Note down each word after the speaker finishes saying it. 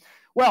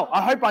Well,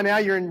 I hope by now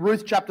you're in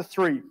Ruth chapter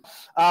 3.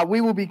 We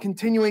will be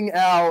continuing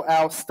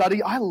our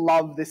study. I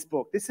love this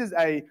book. This is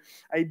a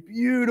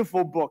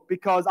beautiful book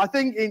because I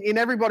think in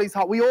everybody's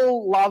heart, we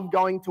all love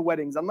going to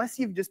weddings. Unless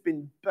you've just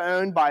been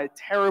burned by a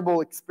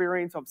terrible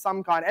experience of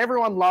some kind,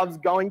 everyone loves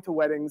going to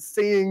weddings,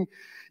 seeing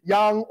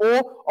young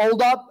or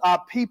older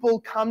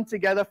people come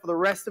together for the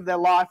rest of their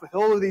life with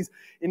all of these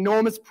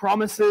enormous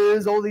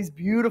promises, all these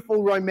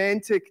beautiful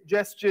romantic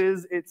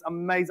gestures. It's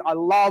amazing. I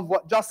love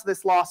what just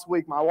this last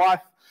week, my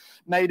wife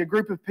made a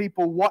group of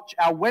people watch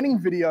our wedding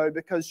video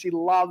because she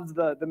loves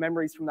the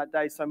memories from that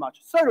day so much.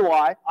 So do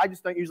I. I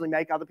just don't usually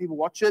make other people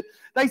watch it.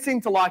 They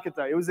seem to like it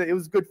though. It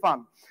was good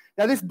fun.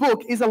 Now this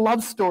book is a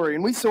love story,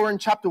 and we saw in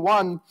chapter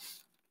 1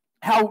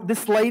 how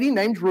this lady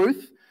named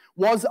Ruth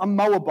was a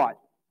Moabite.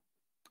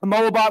 A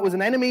Moabite was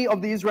an enemy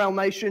of the Israel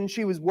nation.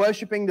 She was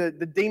worshipping the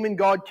demon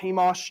god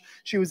Chemosh.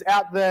 She was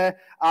out there,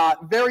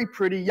 very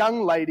pretty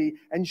young lady,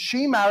 and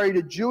she married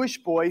a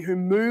Jewish boy who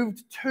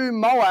moved to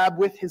Moab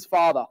with his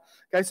father.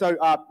 Okay, so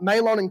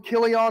Mahlon and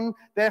Chilion,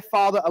 their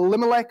father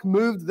Elimelech,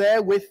 moved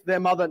there with their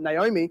mother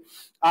Naomi,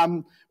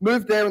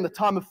 moved there in the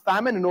time of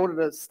famine in order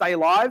to stay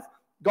alive.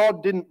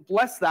 God didn't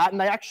bless that,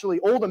 and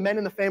all the men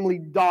in the family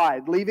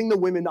died, leaving the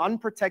women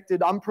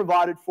unprotected,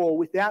 unprovided for,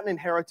 without an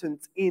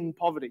inheritance in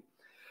poverty.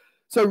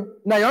 So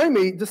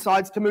Naomi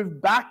decides to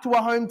move back to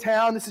her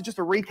hometown. This is just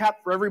a recap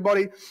for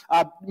everybody.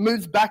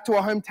 Moves back to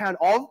her hometown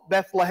of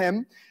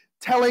Bethlehem,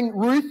 telling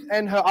Ruth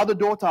and her other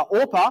daughter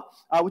Orpah,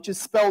 which is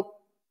spelled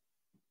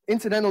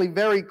incidentally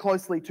very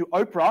closely to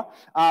Oprah,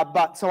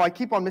 but so I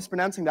keep on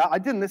mispronouncing that. I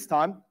didn't this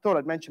time. Thought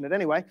I'd mention it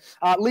anyway.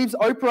 Leaves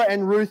Oprah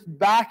and Ruth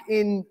back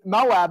in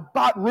Moab,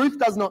 but Ruth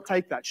does not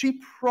take that. She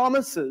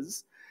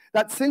promises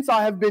that since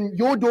I have been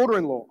your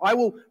daughter-in-law, I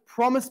will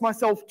promise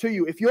myself to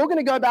you, if you're going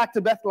to go back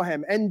to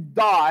Bethlehem and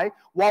die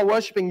while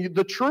worshiping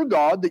the true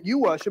God that you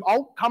worship,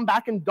 I'll come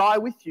back and die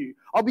with you.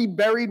 I'll be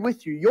buried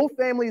with you. Your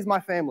family is my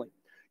family.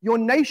 Your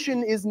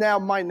nation is now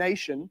my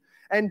nation.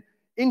 And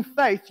in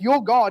faith,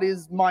 your God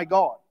is my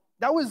God.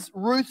 That was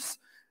Ruth's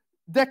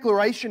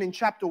declaration in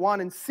chapter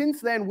 1. And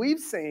since then, we've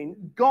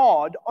seen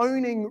God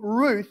owning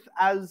Ruth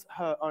as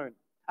her own,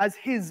 as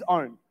his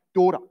own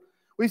daughter.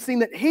 We've seen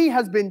that he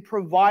has been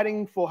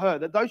providing for her,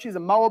 that though she's a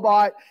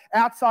Moabite,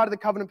 outside of the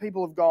covenant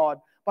people of God,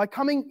 by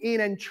coming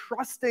in and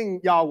trusting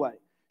Yahweh,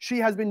 she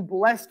has been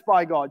blessed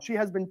by God. She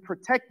has been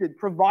protected,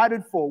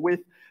 provided for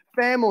with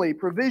family,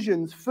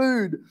 provisions,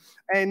 food,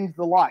 and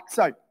the like.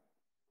 So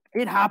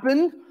it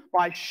happened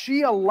by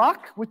sheer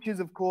luck, which is,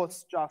 of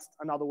course, just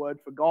another word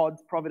for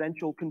God's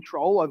providential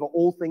control over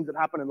all things that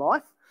happen in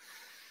life.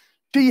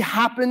 She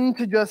happened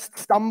to just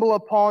stumble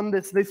upon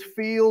this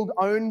field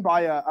owned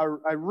by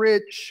a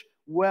rich,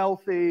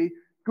 wealthy,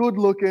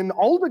 good-looking,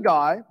 older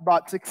guy,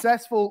 but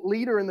successful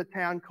leader in the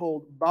town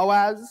called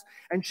Boaz.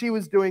 And she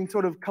was doing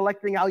sort of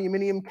collecting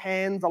aluminium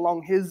cans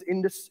along his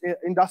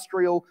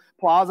industrial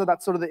plaza.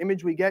 That's sort of the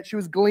image we get. She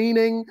was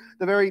gleaning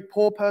the very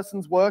poor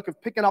person's work of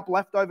picking up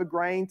leftover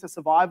grain to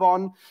survive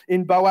on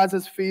in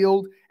Boaz's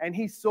field. And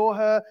he saw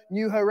her,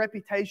 knew her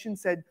reputation,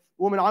 said,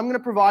 "Woman, I'm going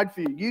to provide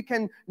for you. You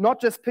can not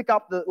just pick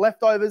up the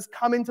leftovers,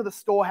 come into the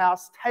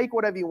storehouse, take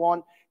whatever you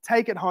want,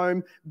 take it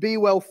home, be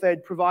well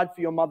fed, provide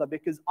for your mother,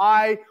 because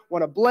I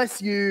want to bless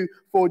you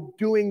for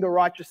doing the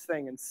righteous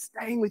thing and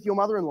staying with your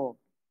mother-in-law."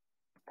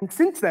 And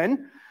since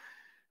then,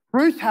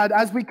 Ruth had,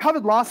 as we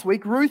covered last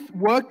week, Ruth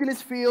worked in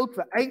his field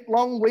for 8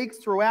 long weeks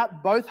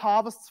throughout both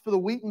harvests for the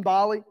wheat and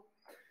barley.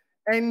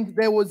 And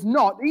there was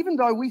not, even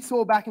though we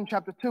saw back in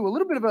chapter 2, a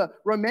little bit of a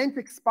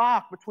romantic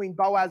spark between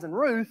Boaz and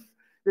Ruth,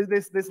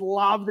 this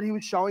love that he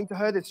was showing to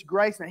her, this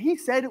grace. Now, he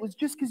said it was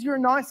just because you're a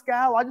nice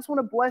gal. I just want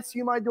to bless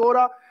you, my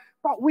daughter.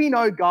 But we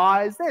know,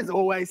 guys, there's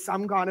always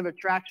some kind of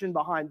attraction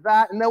behind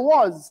that. And there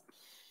was.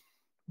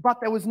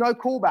 But there was no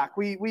callback.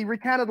 We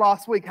recounted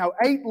last week how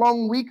 8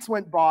 long weeks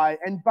went by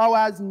and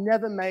Boaz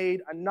never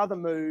made another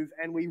move.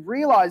 And we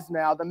realize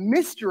now the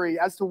mystery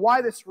as to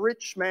why this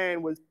rich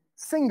man was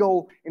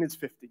single in his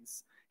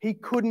 50s. He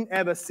couldn't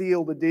ever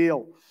seal the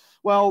deal.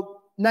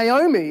 Well,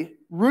 Naomi,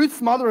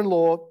 Ruth's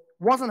mother-in-law,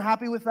 wasn't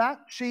happy with that.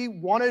 She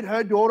wanted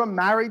her daughter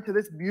married to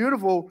this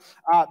beautiful,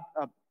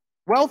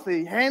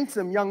 wealthy,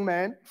 handsome young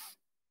man.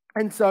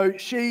 And so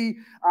she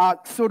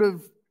sort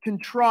of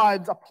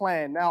contrives a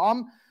plan. Now,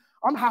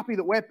 I'm happy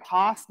that we're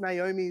past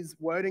Naomi's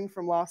wording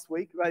from last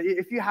week.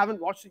 If you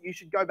haven't watched it, you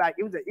should go back.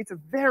 It's a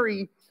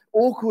very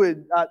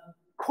awkward,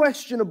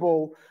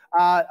 questionable,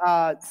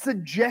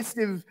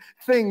 suggestive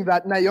thing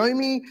that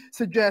Naomi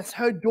suggests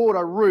her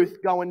daughter Ruth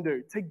go and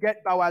do to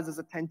get Boaz's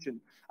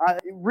attention.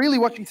 Really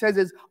what she says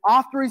is,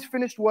 after he's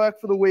finished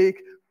work for the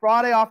week,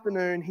 Friday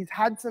afternoon, he's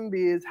had some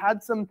beers,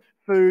 had some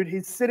food,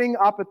 he's sitting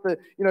up at the,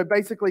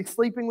 basically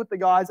sleeping with the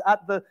guys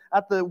at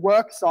the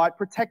work site,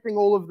 protecting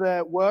all of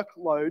their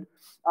workload.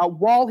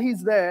 While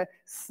he's there,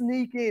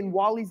 sneak in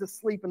while he's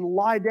asleep and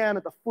lie down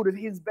at the foot of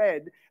his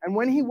bed. And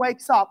when he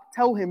wakes up,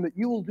 tell him that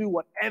you will do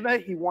whatever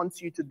he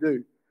wants you to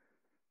do.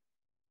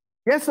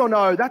 Yes or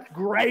no? That's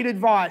great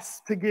advice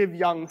to give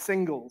young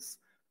singles.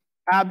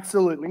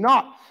 Absolutely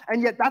not.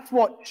 And yet that's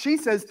what she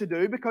says to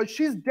do because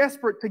she's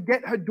desperate to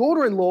get her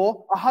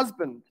daughter-in-law a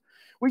husband.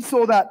 We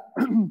saw that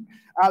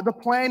the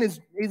plan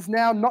is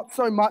now not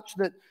so much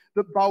that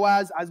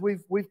Boaz, as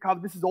we've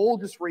covered, this is all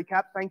just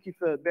recap. Thank you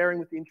for bearing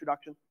with the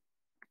introduction.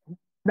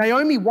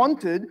 Naomi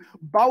wanted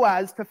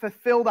Boaz to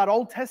fulfill that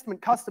Old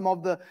Testament custom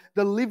of the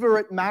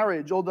levirate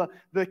marriage or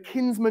the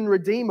kinsman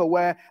redeemer,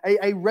 where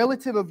a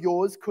relative of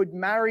yours could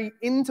marry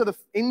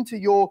into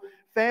your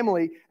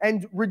family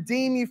and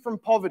redeem you from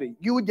poverty.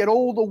 You would get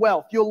all the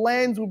wealth. Your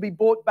lands would be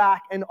bought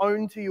back and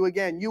owned to you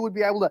again. You would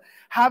be able to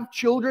have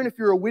children if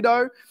you're a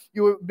widow.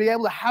 You would be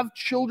able to have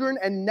children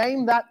and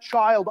name that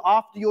child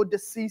after your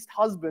deceased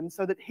husband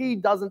so that he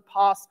doesn't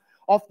pass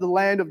off the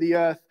land of the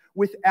earth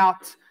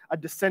without a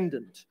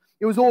descendant.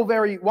 It was all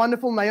very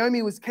wonderful.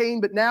 Naomi was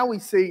keen, but now we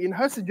see in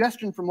her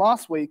suggestion from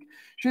last week,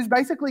 she's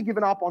basically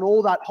given up on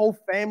all that whole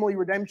family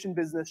redemption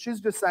business.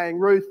 She's just saying,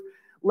 Ruth,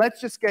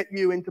 let's just get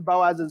you into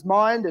Boaz's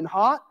mind and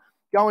heart.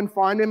 Go and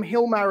find him.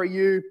 He'll marry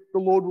you. The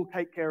Lord will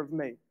take care of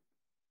me.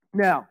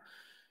 Now,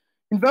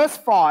 in verse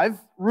 5,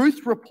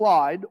 Ruth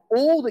replied,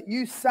 all that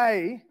you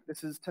say,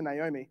 this is to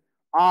Naomi,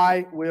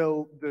 I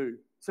will do.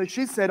 So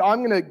she said, I'm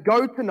going to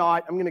go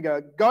tonight. I'm going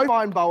to go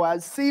find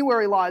Boaz, see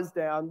where he lies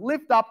down,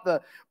 lift up the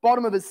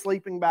bottom of his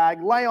sleeping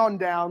bag, lay on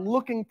down,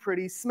 looking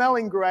pretty,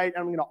 smelling great, and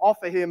I'm going to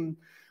offer him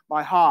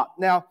my heart.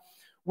 Now,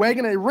 we're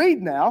going to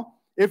read now.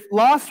 If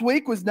last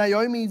week was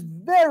Naomi's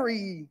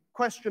very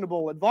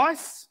questionable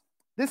advice,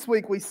 this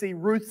week we see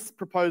Ruth's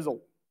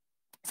proposal.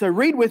 So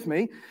read with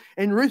me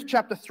in Ruth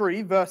chapter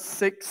 3, verse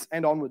 6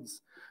 and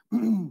onwards.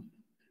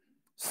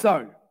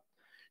 So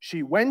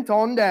she went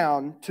on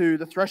down to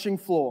the threshing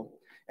floor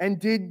and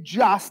did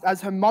just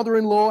as her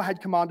mother-in-law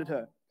had commanded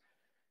her.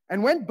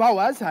 And when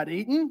Boaz had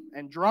eaten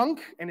and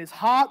drunk and his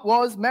heart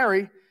was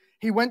merry,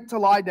 he went to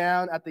lie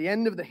down at the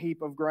end of the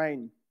heap of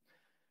grain.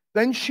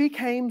 Then she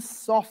came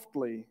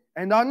softly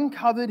and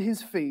uncovered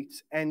his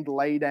feet and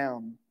lay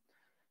down.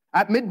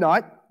 At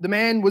midnight, the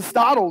man was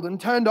startled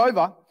and turned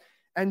over,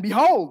 and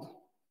behold,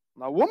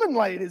 a woman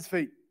lay at his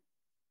feet.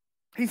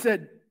 He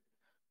said,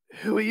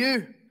 who are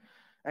you?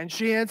 And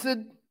she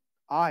answered,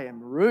 I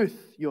am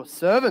Ruth, your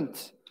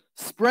servant.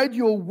 Spread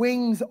your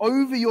wings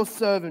over your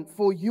servant,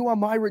 for you are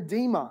my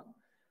redeemer.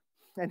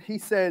 And he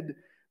said,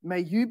 may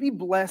you be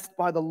blessed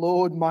by the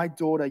Lord, my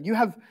daughter. You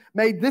have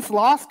made this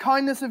last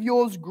kindness of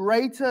yours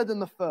greater than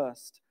the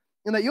first,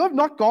 in that you have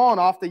not gone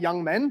after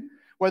young men,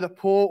 whether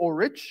poor or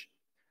rich.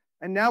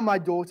 And now, my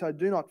daughter,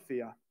 do not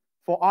fear,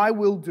 for I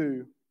will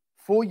do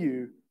for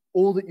you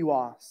all that you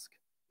ask.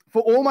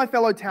 For all my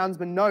fellow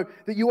townsmen know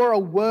that you are a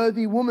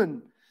worthy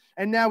woman.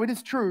 And now it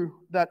is true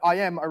that I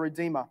am a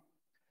redeemer.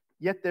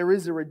 Yet there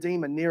is a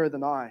redeemer nearer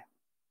than I.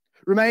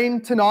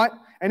 Remain tonight,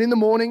 and in the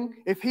morning,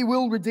 if he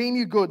will redeem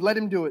you, good, let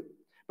him do it.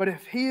 But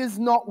if he is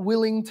not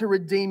willing to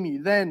redeem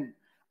you, then,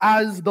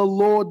 as the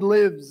Lord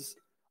lives,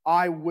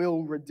 I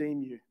will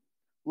redeem you.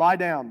 Lie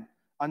down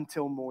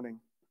until morning.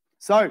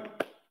 So,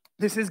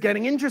 this is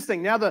getting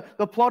interesting. Now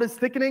the plot is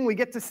thickening. We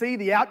get to see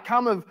the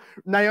outcome of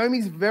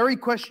Naomi's very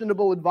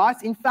questionable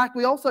advice. In fact,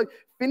 we also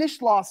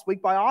finished last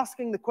week by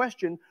asking the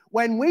question,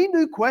 when we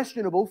do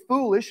questionable,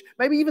 foolish,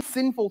 maybe even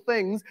sinful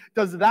things,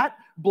 does that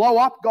blow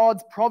up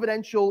God's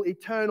providential,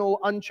 eternal,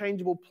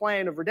 unchangeable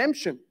plan of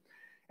redemption?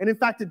 And in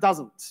fact, it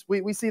doesn't.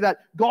 We see that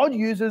God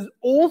uses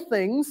all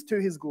things to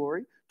his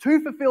glory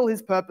to fulfill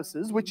his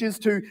purposes, which is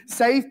to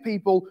save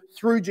people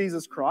through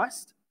Jesus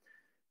Christ.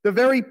 The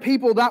very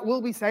people that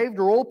will be saved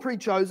are all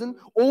pre-chosen.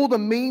 All the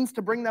means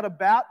to bring that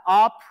about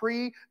are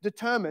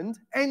predetermined.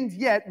 And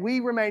yet we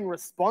remain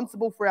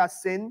responsible for our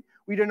sin.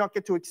 We do not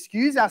get to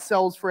excuse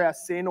ourselves for our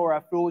sin or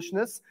our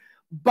foolishness.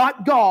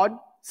 But God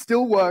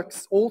still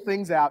works all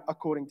things out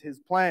according to his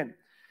plan.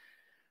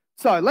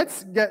 So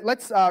let's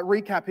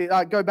recap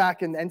here, go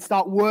back and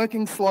start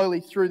working slowly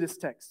through this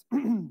text.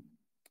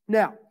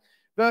 Now,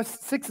 verse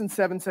 6 and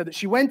 7 said that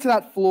she went to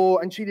that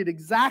floor and she did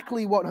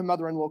exactly what her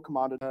mother-in-law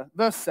commanded her.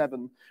 Verse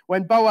 7,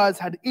 when Boaz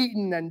had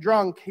eaten and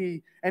drunk,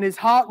 and his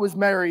heart was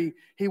merry,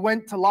 he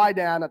went to lie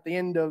down at the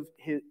end of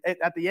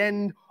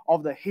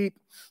the heap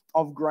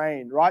of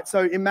grain. Right?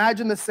 So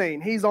imagine the scene.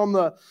 He's on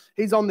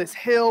this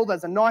hill.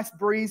 There's a nice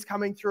breeze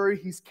coming through.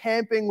 He's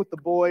camping with the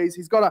boys.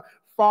 He's got a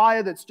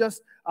fire that's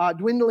just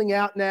dwindling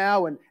out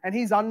now, and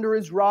he's under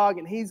his rug,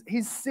 and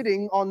he's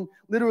sitting on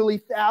literally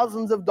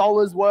thousands of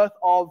dollars worth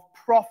of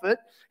profit.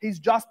 He's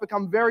just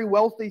become very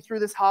wealthy through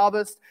this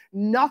harvest.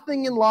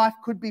 Nothing in life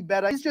could be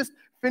better. He's just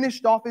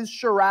finished off his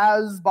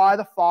Shiraz by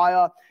the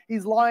fire.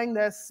 He's lying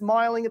there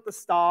smiling at the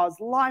stars.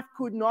 Life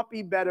could not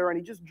be better, and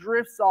he just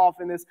drifts off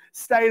in this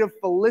state of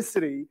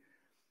felicity.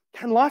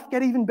 Can life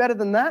get even better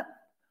than that?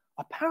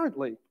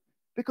 Apparently,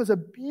 because a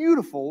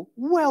beautiful,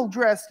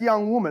 well-dressed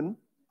young woman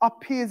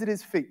appears at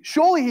his feet.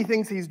 Surely he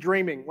thinks he's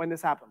dreaming when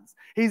this happens.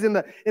 He's in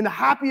the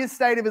happiest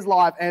state of his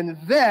life, and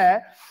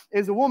there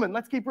is a woman.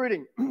 Let's keep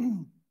reading.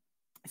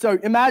 So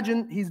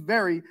imagine he's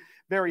very,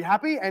 very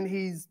happy, and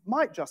he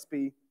might just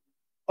be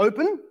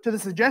open to the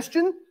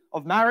suggestion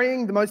of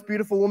marrying the most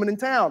beautiful woman in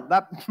town.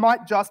 That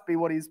might just be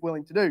what he's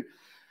willing to do.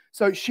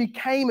 So she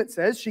came, it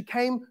says, she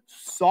came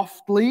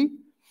softly.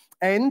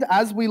 And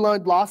as we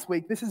learned last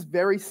week, this is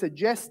very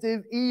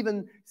suggestive,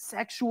 even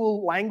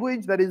sexual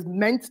language that is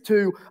meant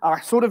to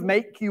sort of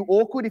make you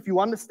awkward if you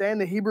understand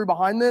the Hebrew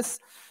behind this.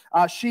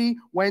 She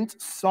went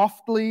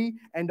softly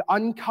and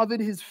uncovered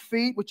his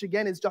feet, which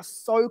again is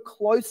just so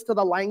close to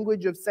the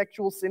language of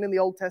sexual sin in the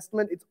Old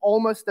Testament. It's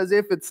almost as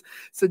if it's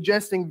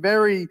suggesting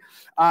very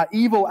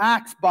evil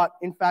acts, but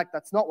in fact,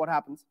 that's not what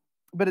happens.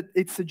 But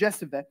it's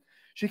suggestive there.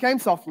 She came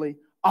softly,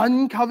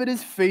 uncovered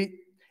his feet,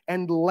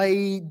 and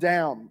lay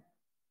down.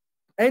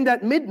 And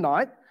at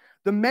midnight,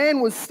 the man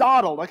was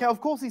startled. Okay,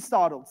 of course he's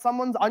startled.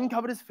 Someone's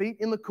uncovered his feet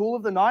in the cool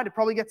of the night. It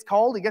probably gets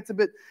cold. It gets a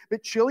bit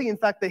chilly. In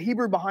fact, the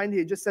Hebrew behind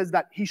here just says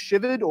that he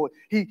shivered or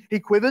he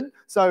quivered.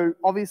 So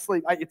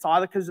obviously, it's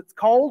either because it's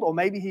cold or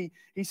maybe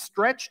he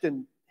stretched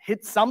and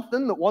hit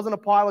something that wasn't a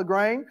pile of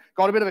grain,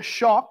 got a bit of a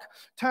shock,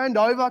 turned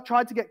over,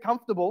 tried to get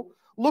comfortable,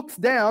 looks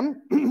down,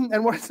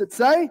 and what does it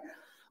say?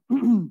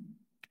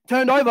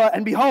 Turned over,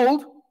 and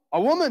behold,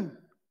 a woman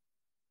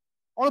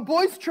on a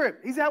boys'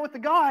 trip. He's out with the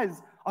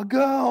guys. A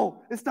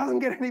girl. This doesn't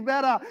get any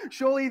better.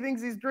 Surely he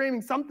thinks he's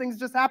dreaming. Something's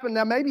just happened.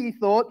 Now maybe he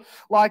thought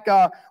like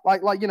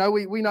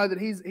we know that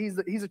he's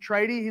a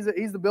tradie.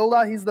 He's the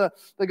builder. He's the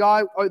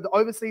guy that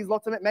oversees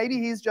lots of it. Maybe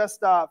he's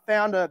just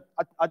found an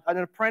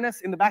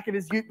apprentice in the back of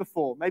his ute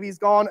before. Maybe he's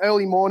gone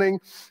early morning,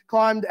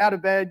 climbed out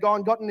of bed,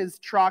 got in his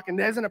truck, and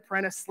there's an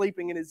apprentice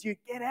sleeping in his ute.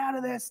 Get out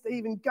of there,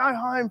 Stephen. Go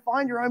home.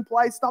 Find your own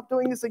place. Stop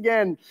doing this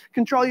again.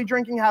 Control your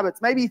drinking habits.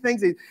 Maybe he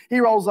thinks he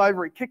rolls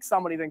over. He kicks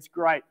somebody. Thinks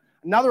great.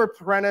 Another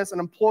apprentice, an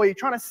employee,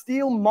 trying to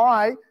steal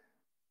my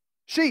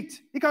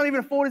sheet. He can't even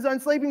afford his own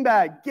sleeping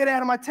bag. Get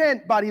out of my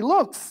tent. But he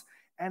looks,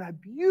 and a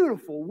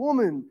beautiful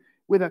woman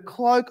with a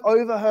cloak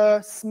over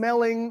her,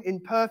 smelling in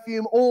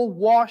perfume, all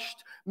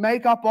washed,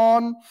 makeup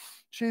on.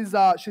 She's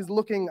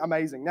looking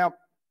amazing. Now,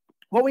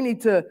 what we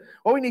need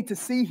to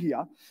see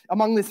here,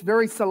 among this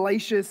very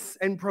salacious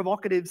and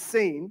provocative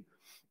scene,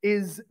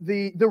 is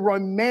the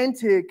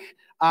romantic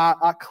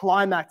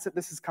climax that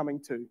this is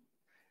coming to.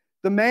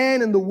 The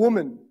man and the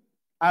woman,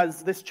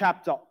 as this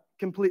chapter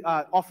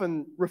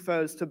often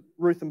refers to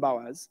Ruth and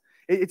Boaz.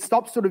 It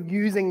stops sort of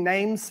using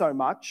names so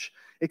much,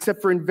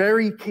 except for in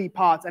very key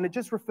parts, and it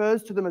just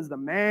refers to them as the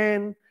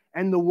man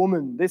and the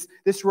woman,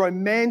 this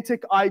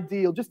romantic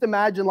ideal. Just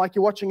imagine like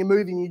you're watching a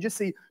movie and you just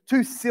see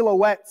two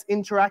silhouettes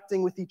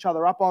interacting with each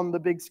other up on the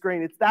big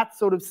screen. It's that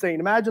sort of scene.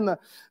 Imagine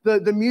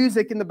the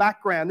music in the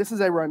background. This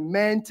is a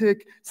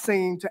romantic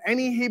scene to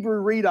any Hebrew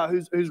reader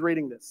who's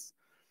reading this.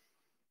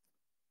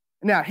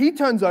 Now, he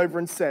turns over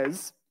and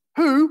says,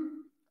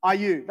 "Who are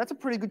you?" That's a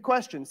pretty good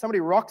question. Somebody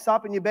rocks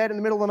up in your bed in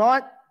the middle of the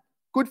night.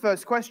 Good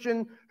first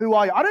question. Who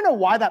are you? I don't know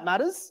why that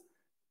matters.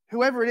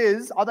 Whoever it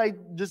is, are they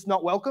just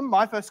not welcome?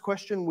 My first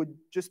question would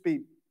just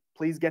be,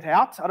 please get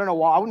out. I don't know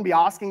why. I wouldn't be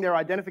asking their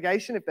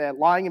identification if they're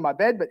lying in my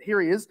bed, but here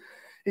he is.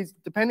 He's,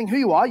 depending who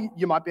you are,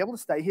 you might be able to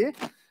stay here.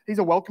 He's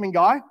a welcoming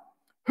guy.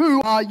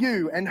 Who are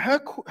you? And her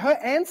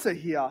answer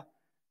here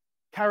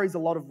carries a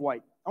lot of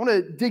weight. I want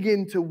to dig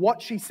into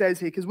what she says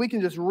here because we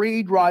can just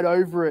read right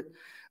over it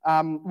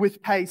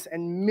with pace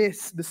and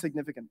miss the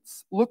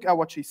significance. Look at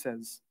what she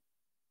says.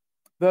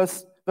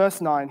 Verse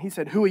 9, he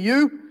said, "Who are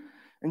you?"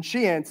 And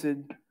she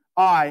answered,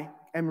 "I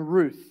am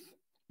Ruth,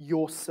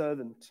 your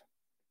servant."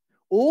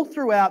 All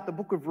throughout the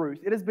book of Ruth,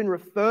 it has been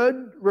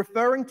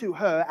referring to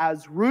her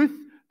as Ruth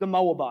the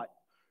Moabite,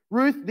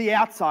 Ruth the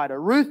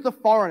outsider, Ruth the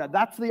foreigner.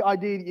 That's the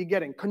idea that you're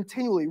getting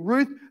continually.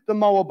 Ruth the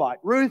Moabite,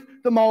 Ruth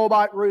the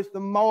Moabite, Ruth the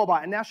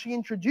Moabite. And now she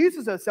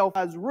introduces herself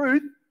as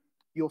Ruth,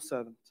 your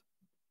servant.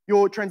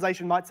 Your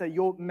translation might say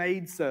your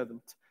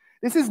maidservant.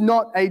 This is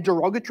not a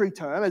derogatory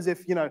term, as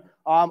if,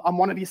 I'm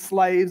one of your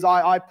slaves,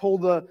 I pull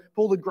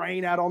the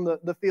grain out on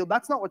the field.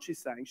 That's not what she's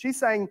saying. She's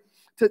saying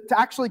to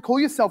actually call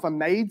yourself a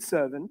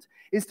maidservant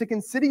is to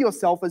consider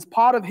yourself as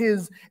part of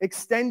his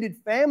extended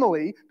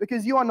family,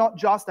 because you are not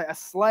just a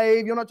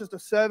slave, you're not just a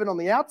servant on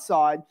the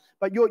outside,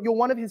 but you're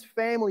one of his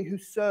family who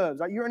serves.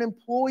 Right? You're an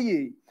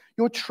employee,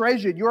 you're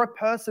treasured, you're a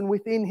person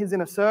within his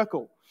inner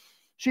circle.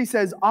 She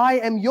says, "I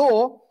am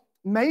your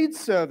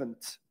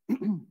maidservant."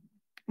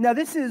 Now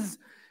this is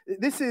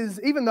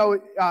even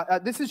though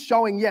this is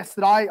showing, yes,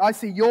 that I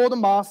see you're the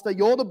master,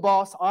 you're the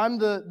boss, I'm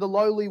the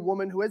lowly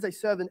woman who is a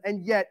servant,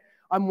 and yet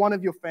I'm one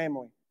of your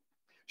family.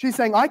 She's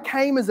saying, I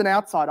came as an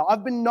outsider.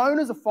 I've been known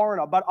as a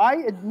foreigner, but I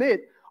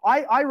admit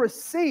I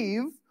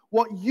receive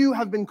what you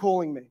have been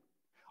calling me.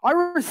 I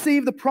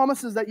receive the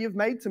promises that you've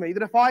made to me,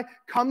 that if I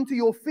come to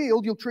your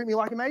field, you'll treat me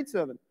like a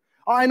maidservant.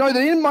 I know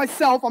that in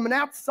myself, I'm an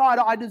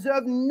outsider. I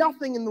deserve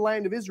nothing in the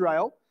land of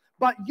Israel,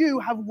 but you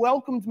have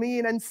welcomed me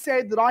in and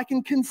said that I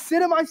can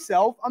consider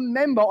myself a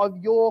member of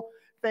your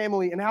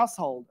family and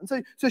household.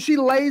 And so she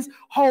lays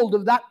hold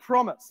of that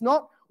promise,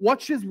 not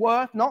what she's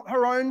worth, not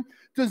her own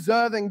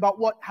deserving, but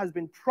what has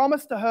been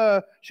promised to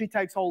her. She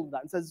takes hold of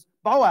that and says,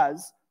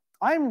 "Boaz,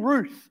 I am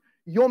Ruth,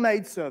 your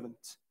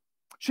maidservant."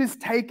 She's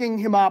taking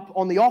him up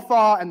on the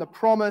offer and the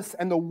promise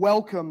and the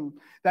welcome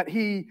that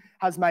he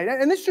has made.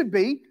 And this should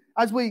be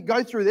as we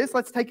go through this,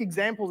 let's take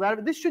examples out of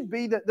it. This should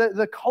be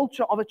the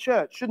culture of a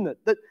church, shouldn't it?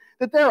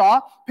 That there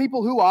are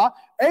people who are,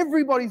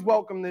 everybody's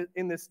welcome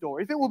in this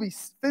story. If it will be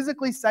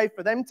physically safe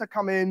for them to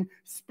come in,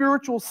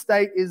 spiritual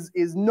state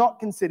is not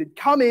considered.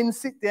 Come in,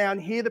 sit down,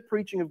 hear the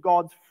preaching of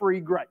God's free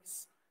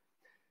grace.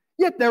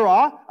 Yet there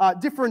are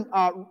different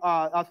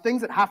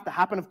things that have to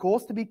happen, of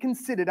course, to be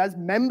considered as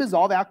members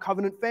of our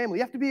covenant family.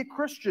 You have to be a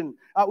Christian.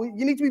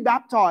 You need to be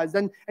baptized,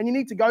 and you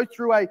need to go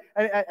through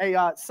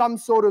some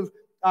sort of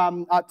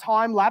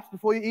time lapse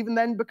before you even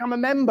then become a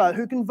member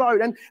who can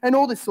vote, and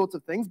all these sorts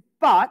of things.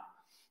 But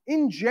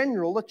in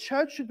general, the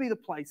church should be the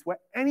place where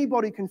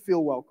anybody can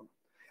feel welcome.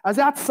 As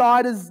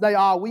outsiders they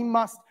are, we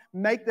must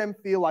make them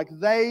feel like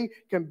they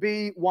can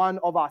be one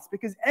of us,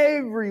 because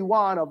every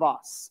one of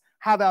us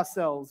have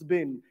ourselves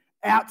been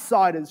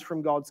outsiders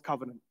from God's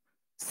covenant,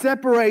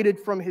 separated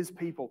from his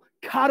people,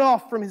 cut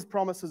off from his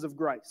promises of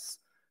grace.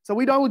 So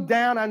we don't look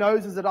down our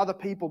noses at other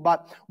people,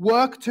 but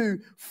work to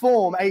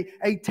form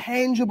a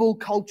tangible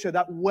culture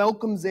that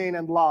welcomes in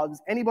and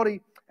loves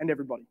anybody and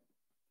everybody.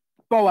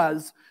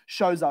 Boaz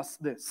shows us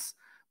this.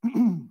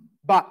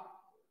 But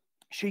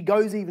she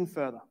goes even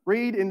further.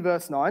 Read in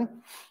verse 9.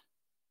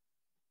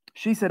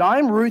 She said, I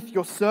am Ruth,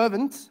 your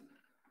servant.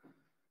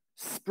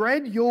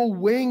 Spread your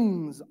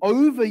wings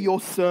over your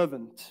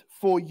servant,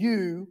 for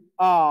you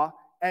are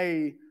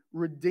a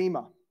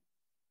redeemer.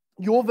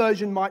 Your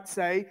version might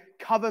say,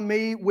 cover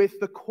me with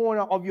the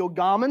corner of your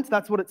garment.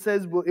 That's what it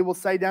says. It will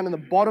say down in the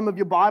bottom of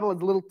your Bible as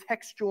a little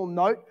textual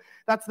note.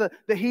 That's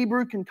the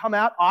Hebrew can come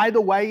out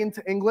either way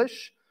into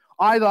English.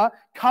 Either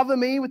cover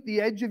me with the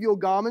edge of your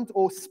garment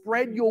or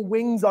spread your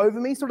wings over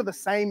me. Sort of the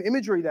same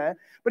imagery there.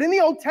 But in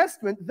the Old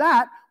Testament,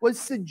 that was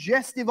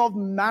suggestive of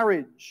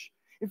marriage.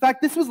 In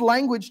fact, this was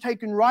language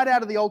taken right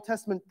out of the Old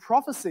Testament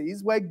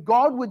prophecies where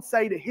God would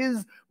say to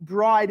his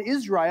bride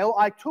Israel,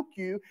 I took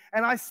you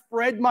and I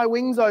spread my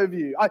wings over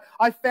you.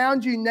 I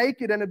found you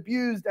naked and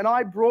abused and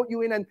I brought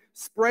you in and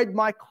spread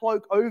my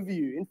cloak over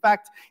you. In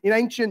fact, in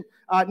ancient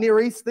Near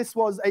East, this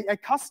was a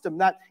custom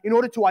that in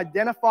order to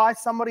identify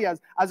somebody as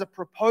a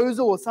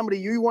proposal or somebody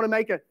you want to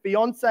make a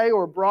fiance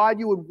or a bride,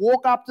 you would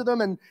walk up to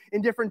them and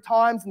in different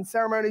times and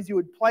ceremonies, you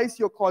would place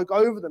your cloak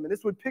over them. And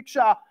this would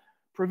picture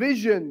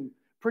provision,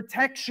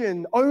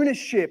 protection,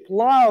 ownership,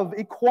 love,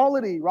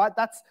 equality, right?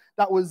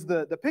 That was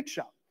the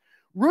picture.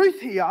 Ruth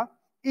here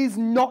is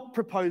not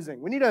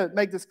proposing. We need to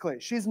make this clear.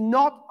 She's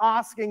not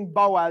asking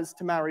Boaz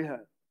to marry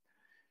her.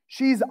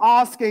 She's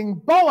asking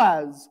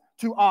Boaz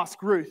to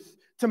ask Ruth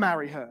to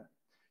marry her.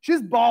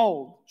 She's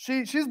bold.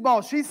 She's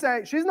bold. She's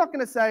not going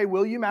to say,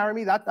 will you marry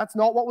me? That's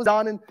not what was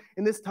done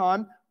in this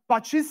time.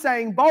 But she's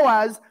saying,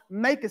 Boaz,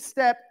 make a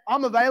step.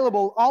 I'm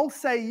available. I'll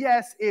say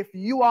yes if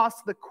you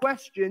ask the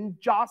question.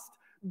 Just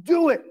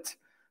do it.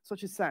 That's what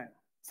she's saying.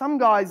 Some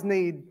guys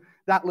need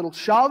that little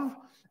shove,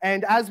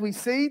 and as we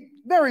see,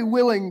 very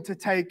willing to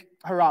take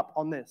her up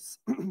on this.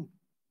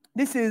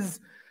 This is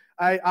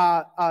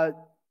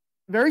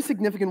very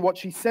significant what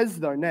she says,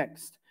 though,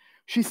 next.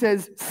 She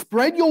says,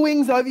 spread your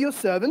wings over your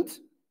servant.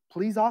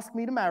 Please ask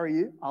me to marry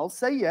you. I'll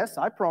say yes,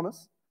 I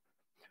promise.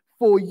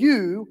 For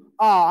you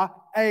are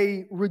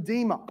a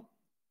redeemer.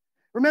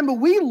 Remember,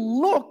 we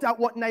looked at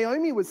what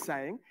Naomi was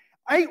saying.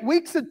 8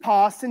 weeks had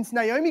passed since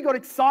Naomi got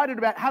excited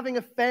about having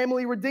a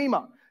family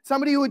redeemer.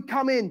 Somebody who would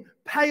come in,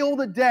 pay all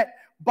the debt,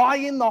 buy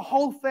in the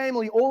whole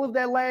family, all of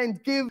their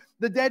land, give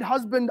the dead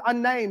husband a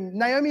name.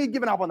 Naomi had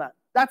given up on that.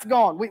 That's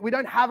gone. We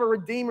don't have a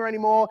redeemer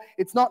anymore.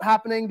 It's not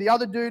happening. The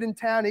other dude in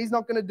town, he's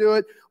not going to do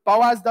it.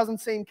 Boaz doesn't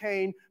seem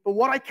keen. But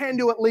what I can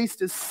do at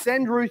least is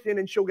send Ruth in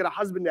and she'll get a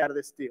husband out of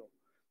this deal.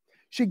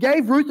 She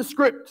gave Ruth a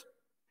script.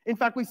 In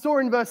fact, we saw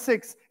in verse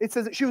 6, it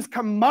says that she was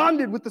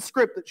commanded with the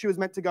script that she was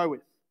meant to go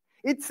with.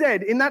 It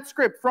said in that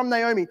script from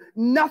Naomi,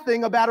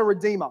 nothing about a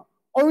redeemer,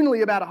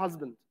 only about a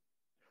husband.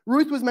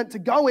 Ruth was meant to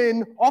go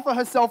in, offer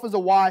herself as a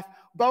wife.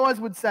 Boaz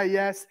would say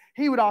yes.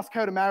 He would ask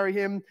her to marry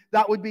him.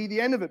 That would be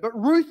the end of it. But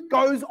Ruth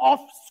goes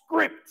off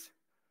script,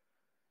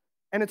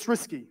 and it's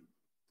risky.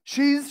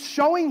 She's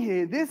showing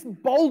here this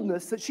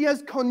boldness that she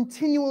has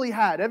continually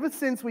had ever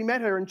since we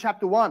met her in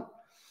chapter 1.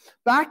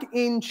 Back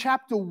in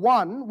chapter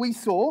 1, we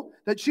saw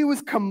that she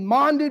was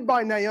commanded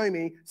by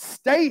Naomi,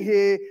 stay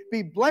here,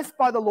 be blessed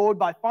by the Lord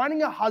by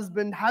finding a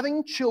husband,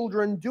 having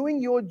children,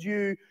 doing your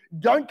due,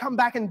 don't come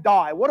back and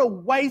die. What a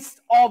waste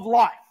of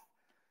life.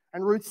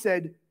 And Ruth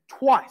said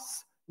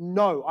twice,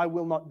 no, I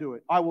will not do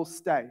it. I will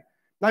stay.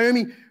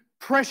 Naomi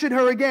pressured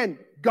her again,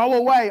 go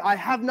away. I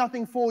have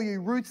nothing for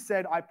you. Ruth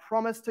said, I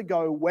promise to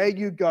go where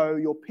you go,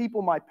 your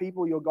people,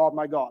 your God,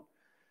 my God.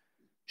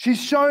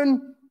 She's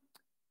shown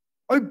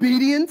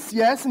obedience,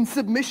 yes, and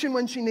submission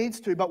when she needs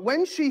to. But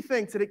when she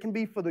thinks that it can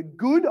be for the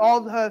good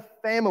of her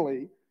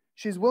family,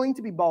 she's willing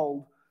to be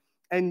bold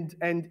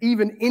and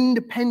even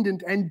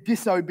independent and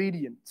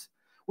disobedient.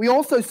 We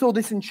also saw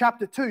this in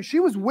chapter 2. She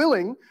was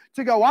willing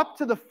to go up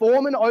to the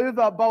foreman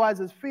over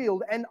Boaz's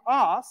field and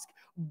ask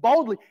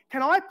boldly,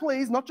 can I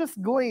please not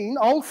just glean,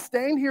 I'll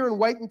stand here and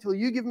wait until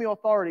you give me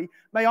authority.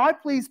 May I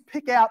please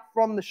pick out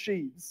from the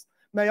sheaves?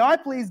 May I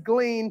please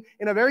glean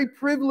in a very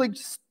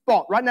privileged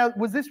spot. Right now,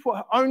 was this for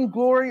her own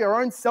glory, her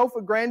own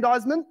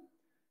self-aggrandizement?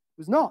 It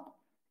was not.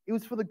 It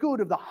was for the good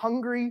of the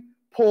hungry,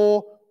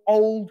 poor,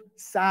 old,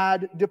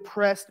 sad,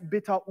 depressed,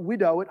 bitter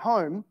widow at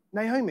home,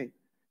 Naomi.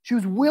 She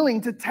was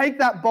willing to take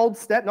that bold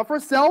step, not for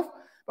herself,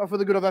 but for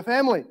the good of her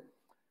family.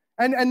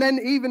 And then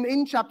even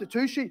in chapter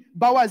 2,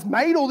 Boaz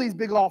made all these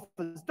big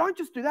offers. Don't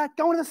just do that.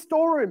 Go into the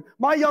storeroom.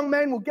 My young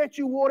man will get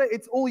you water.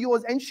 It's all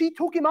yours. And she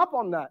took him up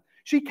on that.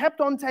 She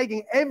kept on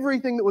taking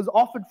everything that was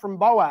offered from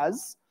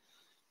Boaz.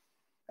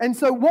 And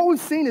so what we've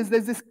seen is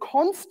there's this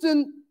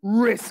constant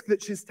risk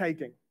that she's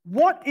taking.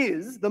 What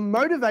is the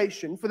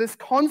motivation for this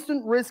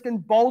constant risk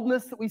and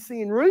boldness that we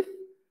see in Ruth?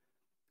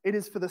 It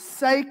is for the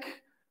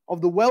sake of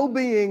the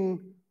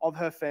well-being of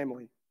her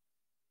family.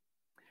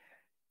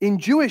 In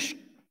Jewish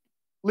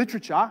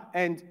literature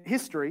and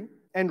history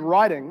and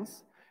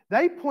writings,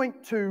 they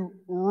point to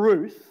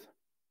Ruth,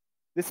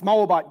 this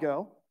Moabite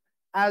girl,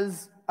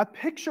 as a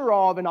picture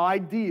of an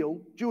ideal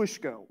Jewish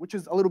girl, which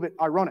is a little bit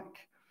ironic.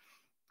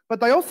 But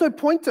they also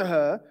point to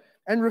her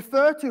and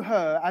refer to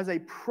her as a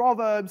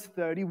Proverbs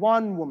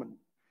 31 woman.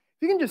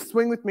 If you can just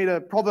swing with me to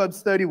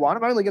Proverbs 31,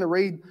 I'm only going to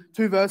read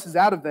 2 verses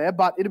out of there,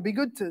 but it'd be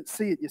good to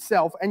see it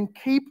yourself and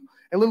keep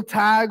a little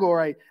tag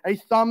or a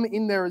thumb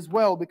in there as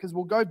well, because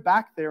we'll go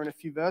back there in a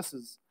few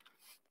verses.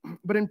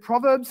 But in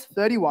Proverbs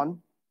 31,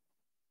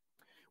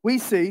 we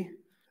see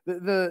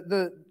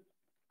the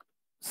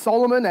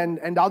Solomon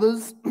and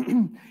others.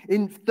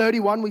 In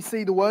 31, we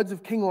see the words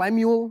of King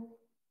Lemuel,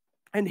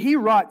 and he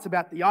writes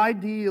about the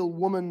ideal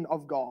woman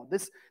of God,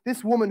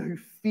 this woman who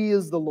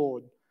fears the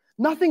Lord.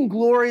 Nothing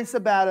glorious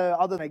about her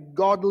other than a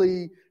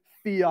godly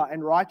fear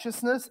and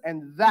righteousness,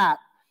 and that,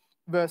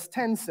 verse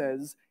 10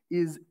 says,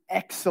 is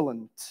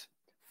excellent,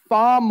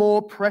 far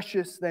more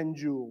precious than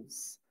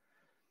jewels.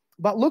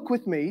 But look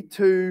with me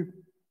to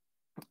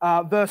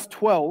verse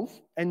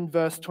 12 and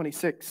verse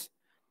 26.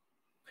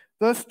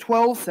 Verse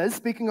 12 says,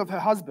 speaking of her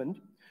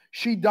husband,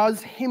 she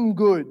does him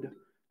good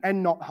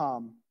and not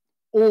harm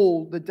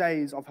all the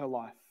days of her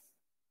life.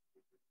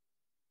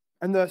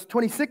 And verse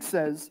 26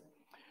 says,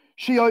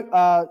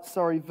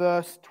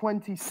 verse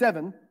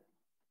 27,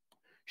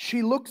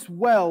 she looks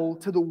well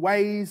to the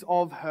ways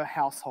of her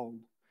household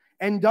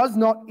and does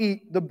not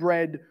eat the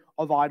bread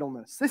of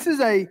idleness. This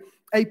is a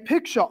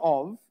picture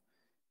of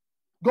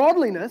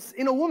godliness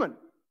in a woman.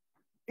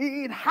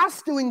 It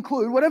has to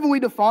include whatever we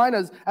define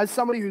as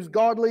somebody who's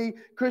godly,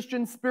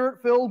 Christian,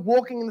 spirit-filled,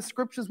 walking in the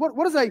scriptures. What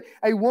does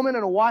a woman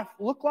and a wife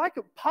look like?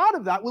 Part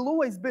of that will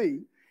always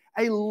be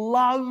a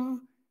love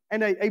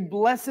and a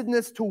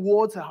blessedness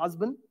towards her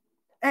husband,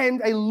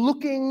 and a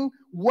looking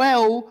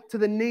well to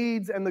the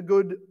needs and the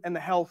good and the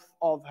health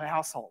of her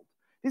household.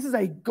 This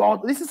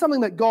is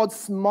something that God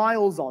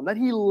smiles on, that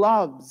he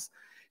loves.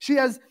 She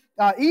has,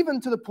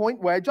 even to the point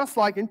where, just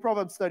like in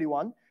Proverbs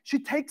 31, she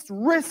takes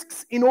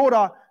risks in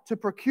order to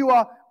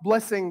procure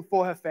blessing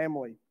for her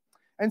family.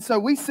 And so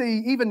we see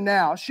even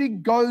now, she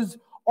goes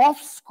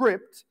off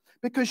script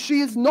because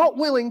she is not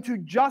willing to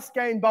just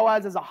gain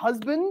Boaz as a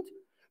husband,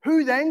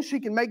 who then she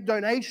can make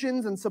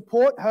donations and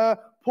support her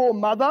poor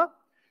mother.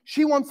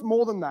 She wants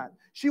more than that.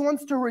 She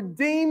wants to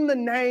redeem the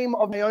name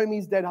of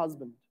Naomi's dead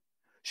husband.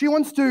 She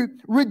wants to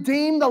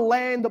redeem the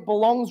land that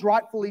belongs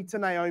rightfully to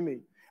Naomi.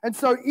 And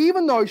so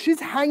even though she's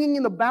hanging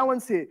in the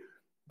balance here,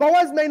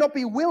 Boaz may not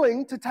be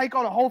willing to take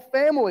on a whole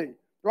family,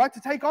 right?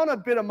 To take on a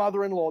bitter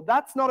mother-in-law.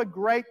 That's not a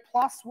great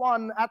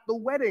 +1 at the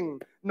wedding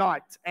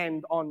night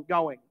and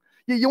ongoing.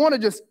 You want to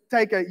just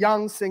take a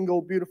young,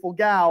 single, beautiful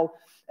gal,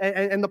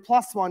 and the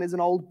 +1 is an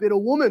old, bitter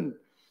woman.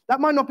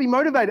 That might not be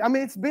motivated. I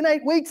mean, it's been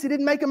 8 weeks. He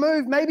didn't make a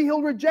move. Maybe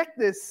he'll reject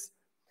this.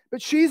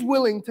 But she's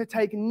willing to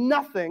take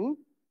nothing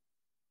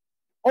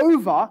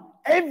over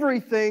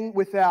everything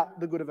without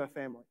the good of her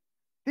family.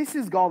 This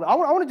is godly. I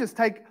want to just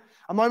take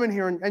a moment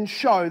here and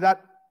show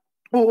that,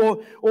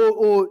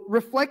 or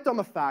reflect on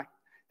the fact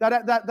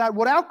that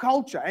what our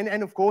culture,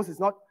 and of course it's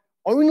not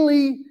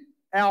only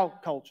our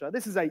culture,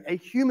 this is a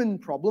human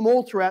problem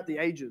all throughout the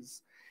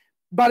ages,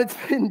 but it's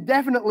been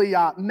definitely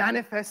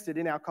manifested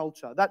in our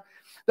culture, that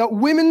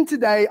women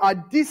today are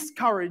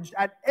discouraged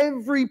at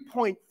every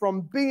point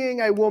from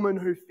being a woman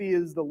who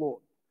fears the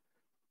Lord.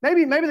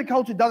 Maybe the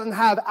culture doesn't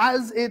have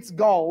as its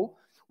goal,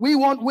 we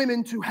want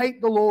women to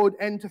hate the Lord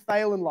and to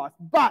fail in life.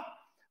 But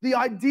the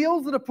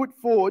ideals that are put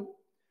forward,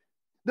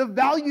 the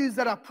values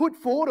that are put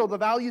forward or the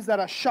values that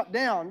are shut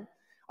down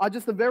are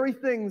just the very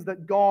things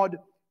that God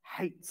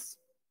hates.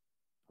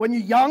 When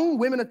you're young,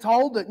 women are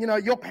told that,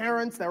 your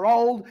parents, they're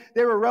old,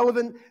 they're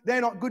irrelevant,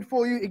 they're not good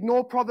for you.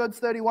 Ignore Proverbs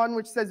 31,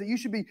 which says that you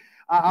should be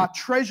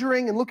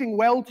treasuring and looking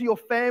well to your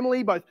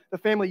family, both the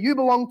family you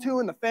belong to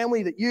and the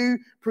family that you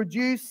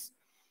produce.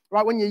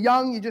 Right? When you're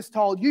young, you're just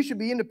told you should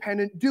be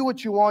independent, do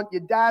what you want.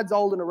 Your dad's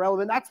old and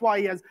irrelevant. That's why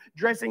he has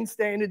dressing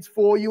standards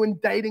for you and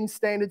dating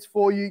standards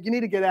for you. You need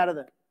to get out of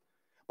there.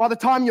 By the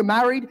time you're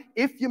married,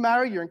 if you're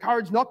married, you're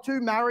encouraged not to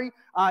marry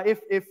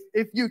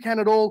if you can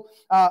at all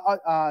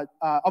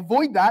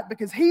avoid that,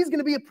 because he's going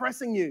to be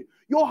oppressing you.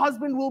 Your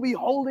husband will be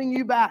holding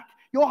you back.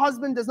 Your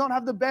husband does not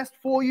have the best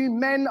for you.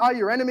 Men are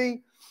your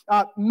enemy.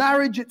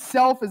 Marriage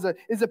itself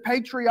is a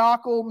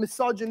patriarchal,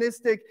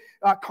 misogynistic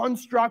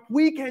construct.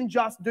 We can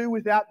just do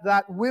without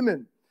that.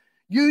 Women,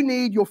 you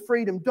need your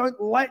freedom. Don't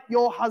let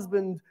your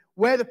husband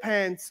wear the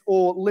pants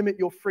or limit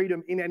your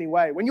freedom in any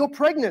way. When you're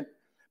pregnant,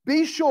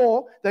 be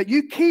sure that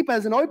you keep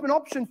as an open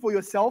option for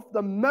yourself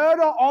the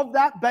murder of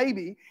that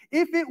baby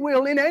if it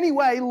will in any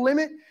way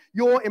limit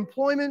your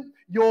employment,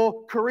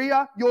 your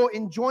career, your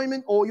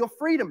enjoyment, or your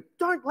freedom.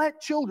 Don't let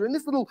children,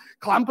 this little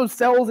clump of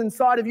cells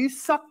inside of you,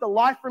 suck the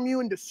life from you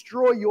and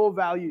destroy your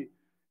value.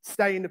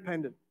 Stay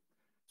independent.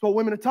 That's what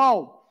women are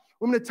told.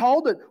 Women are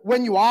told that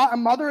when you are a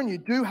mother and you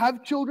do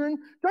have children,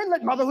 don't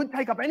let motherhood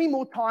take up any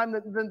more time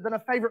than a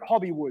favorite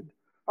hobby would.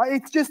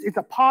 It's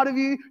a part of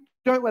you.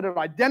 Don't let it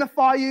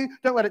identify you.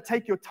 Don't let it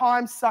take your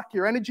time, suck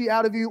your energy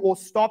out of you, or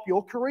stop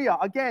your career.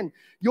 Again,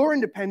 your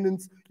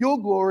independence, your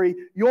glory,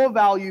 your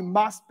value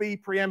must be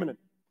preeminent.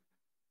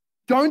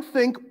 Don't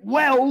think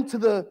well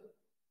to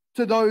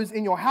those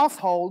in your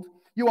household.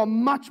 You are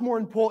much more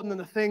important than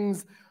the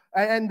things,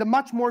 and the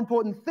much more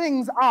important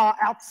things are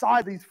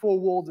outside these four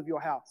walls of your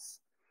house.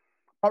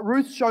 But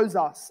Ruth shows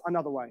us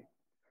another way.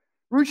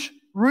 Ruth,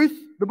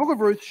 the book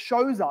of Ruth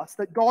shows us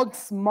that God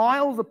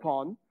smiles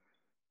upon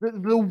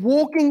the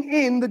walking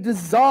in the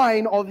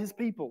design of his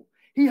people.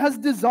 He has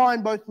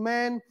designed both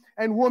man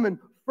and woman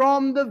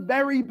from the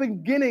very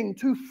beginning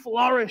to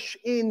flourish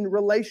in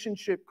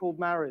relationship called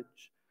marriage.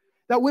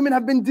 That women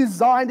have been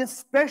designed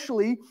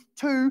especially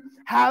to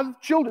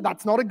have children.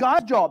 That's not a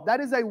guy's job. That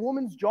is a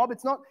woman's job.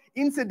 It's not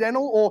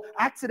incidental or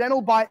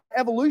accidental by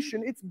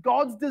evolution. It's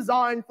God's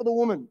design for the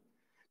woman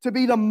to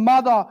be the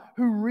mother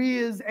who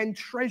rears and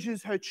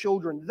treasures her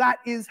children. That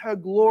is her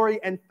glory.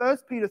 And 1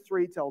 Peter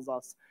 3 tells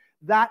us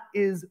that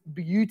is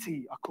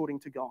beauty according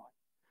to God.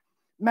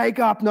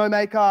 Makeup, no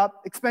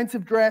makeup,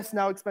 expensive dress,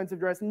 no expensive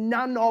dress.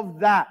 None of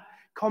that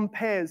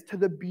compares to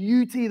the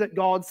beauty that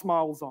God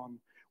smiles on,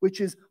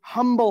 which is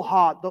humble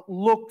heart that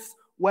looks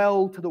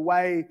well to the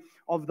way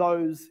of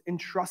those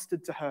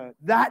entrusted to her.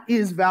 That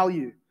is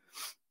value.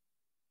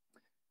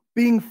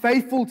 Being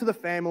faithful to the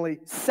family,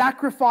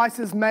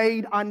 sacrifices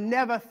made are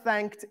never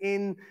thanked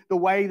in the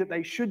way that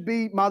they should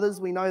be.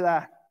 Mothers, we know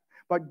that.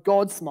 But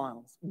God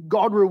smiles,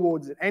 God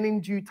rewards it, and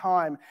in due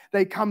time,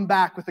 they come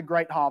back with a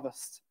great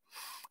harvest.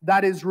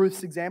 That is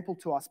Ruth's example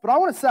to us. But I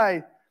want to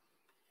say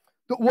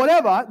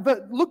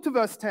that look to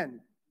verse 10.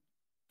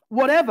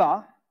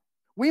 Whatever,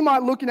 we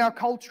might look in our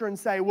culture and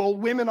say, well,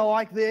 women are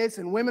like this,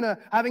 and women are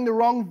having the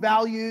wrong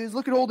values.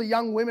 Look at all the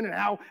young women and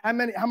how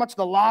much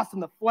the lust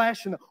and the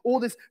flesh and all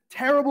this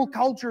terrible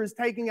culture is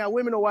taking our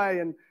women away.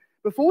 And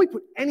before we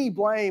put any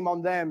blame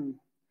on them,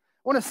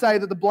 I want to say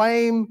that the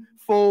blame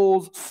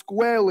falls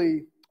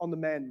squarely on the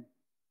men.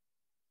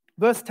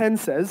 Verse 10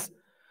 says,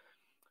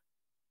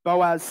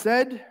 Boaz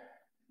said,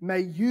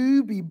 "May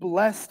you be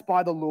blessed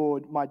by the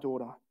Lord, my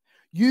daughter.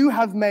 You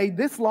have made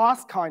this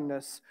last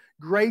kindness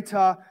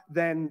greater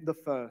than the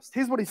first."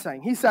 Here's what he's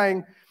saying. He's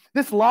saying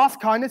this last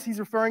kindness he's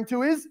referring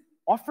to is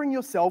offering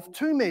yourself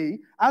to me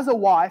as a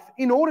wife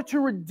in order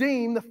to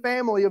redeem the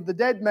family of the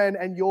dead men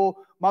and your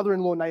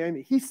mother-in-law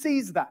Naomi. He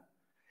sees that.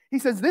 He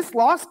says this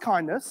last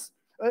kindness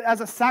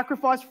as a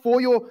sacrifice for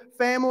your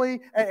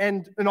family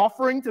and an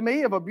offering to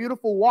me of a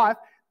beautiful wife,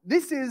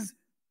 this is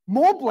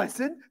more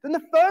blessed than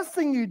the first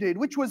thing you did,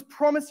 which was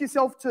promise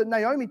yourself to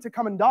Naomi to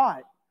come and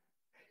die.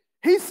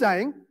 He's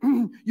saying,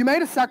 you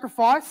made a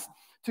sacrifice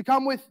to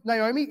come with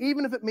Naomi,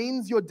 even if it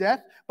means your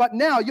death, but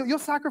now you're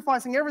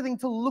sacrificing everything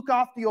to look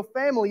after your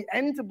family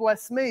and to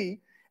bless me.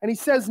 And he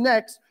says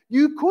next,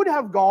 you could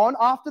have gone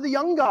after the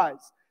young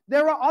guys.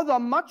 There are other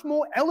much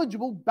more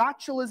eligible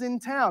bachelors in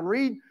town.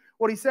 Read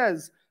what he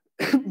says.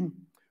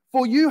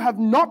 For you have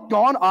not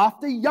gone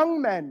after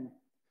young men.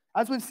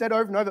 As we've said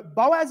over and over,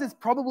 Boaz is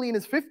probably in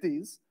his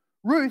 50s.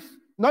 Ruth,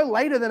 no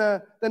later than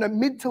a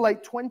mid to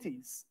late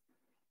 20s.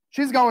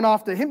 She's going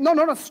after him.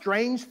 Not a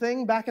strange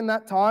thing back in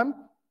that time.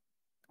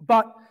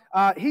 But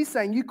he's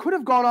saying you could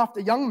have gone after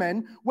young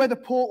men, whether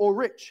poor or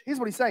rich. Here's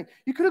what he's saying.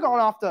 You could have gone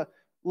after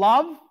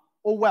love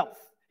or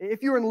wealth.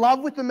 If you were in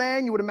love with the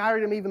man, you would have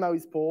married him even though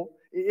he's poor.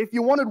 If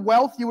you wanted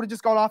wealth, you would have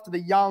just gone after the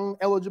young,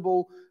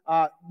 eligible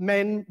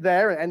men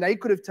there, and they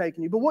could have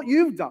taken you. But what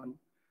you've done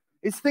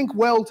is think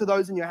well to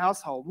those in your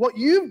household. What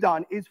you've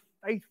done is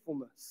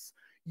faithfulness.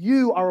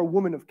 You are a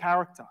woman of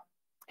character.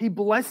 He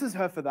blesses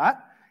her for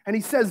that. And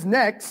he says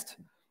next,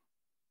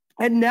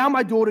 and now,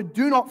 my daughter,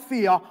 do not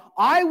fear.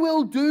 I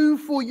will do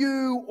for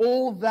you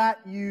all that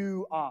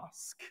you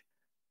ask.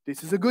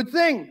 This is a good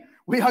thing.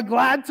 We are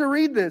glad to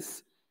read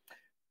this.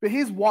 But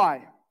here's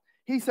why.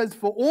 He says,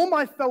 for all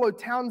my fellow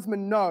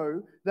townsmen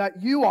know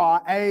that you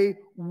are a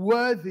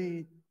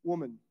worthy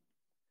woman.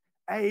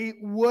 A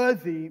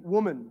worthy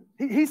woman.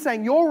 He's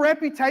saying your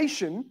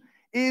reputation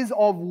is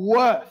of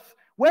worth.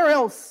 Where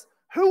else,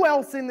 who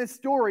else in this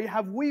story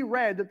have we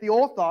read that the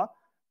author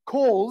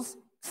calls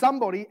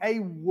somebody a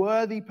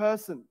worthy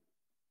person?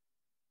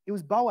 It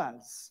was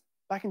Boaz.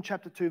 Back in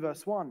chapter 2,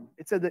 verse 1.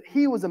 It said that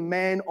he was a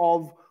man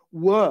of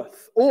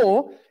worth.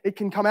 Or it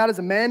can come out as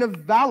a man of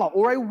valor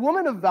or a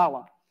woman of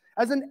valor.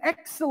 as an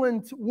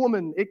excellent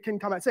woman, it can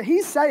come out. So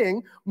he's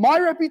saying, my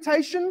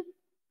reputation,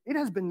 it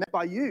has been met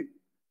by you.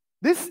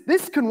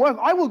 This can work.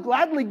 I will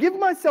gladly give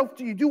myself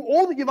to you, do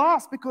all that you've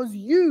asked, because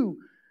you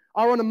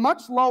are on a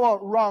much lower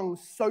rung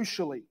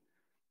socially.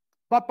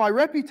 But by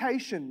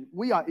reputation,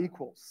 we are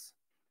equals.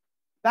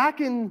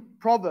 Back in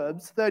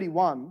Proverbs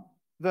 31,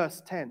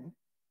 verse 10,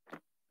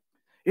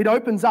 it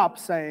opens up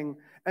saying,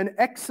 an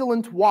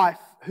excellent wife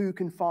who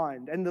can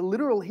find. And the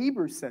literal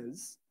Hebrew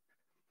says,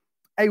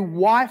 a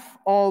wife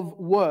of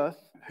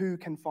worth who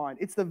can find.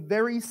 It's the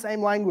very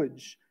same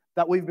language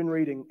that we've been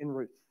reading in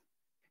Ruth.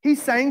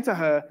 He's saying to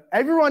her,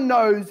 everyone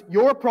knows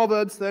you're a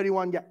Proverbs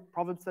 31. Yeah,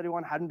 Proverbs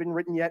 31 hadn't been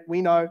written yet,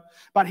 we know.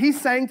 But he's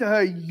saying to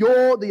her,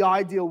 you're the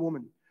ideal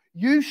woman.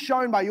 You've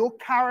shown by your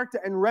character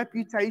and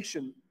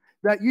reputation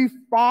that you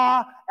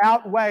far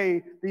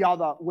outweigh the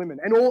other women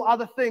and all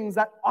other things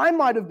that I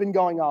might have been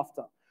going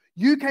after.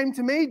 You came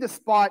to me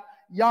despite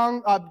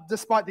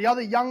the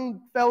other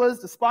young fellas,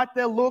 despite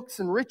their looks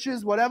and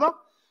riches, whatever.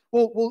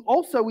 Well,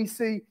 also we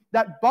see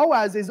that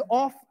Boaz is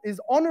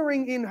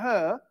honoring in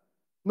her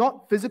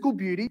not physical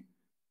beauty,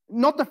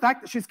 not the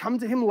fact that she's come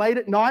to him late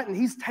at night and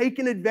he's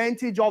taken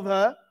advantage of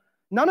her.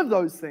 None of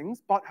those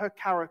things, but her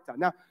character.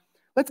 Now,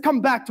 let's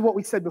come back to what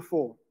we said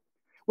before,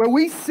 where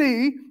we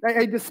see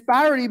a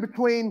disparity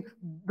between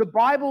the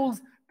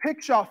Bible's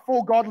picture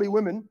for godly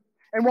women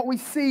and what we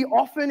see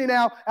often in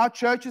our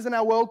churches and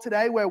our world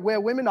today where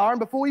women are.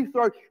 And before we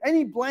throw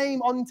any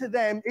blame onto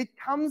them, it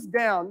comes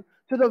down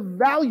to the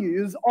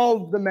values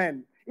of the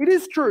men. It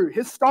is true,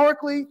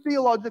 historically,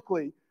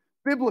 theologically,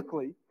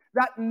 biblically,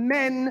 that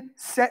men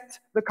set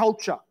the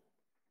culture.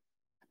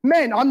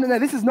 Men,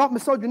 this is not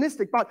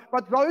misogynistic, but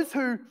those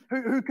who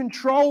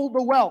control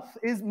the wealth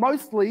is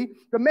mostly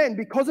the men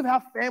because of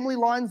how family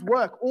lines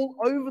work all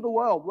over the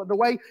world, the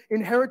way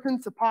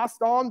inheritance are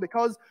passed on,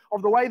 because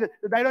of the way that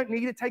they don't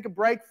need to take a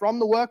break from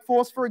the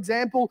workforce, for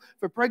example,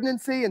 for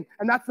pregnancy, and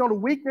that's not a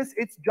weakness,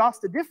 it's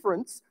just a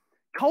difference.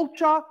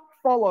 Culture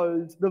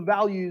follows the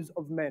values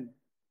of men.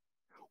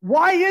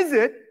 Why is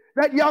it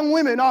that young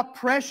women are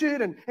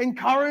pressured and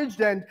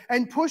encouraged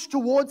and pushed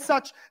towards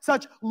such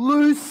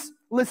loose,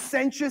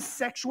 licentious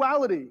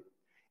sexuality?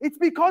 It's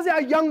because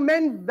our young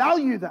men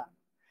value that.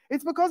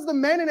 It's because the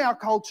men in our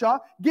culture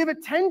give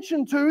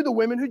attention to the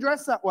women who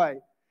dress that way.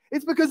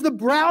 It's because the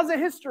browser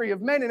history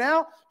of men in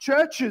our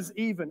churches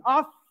even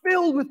are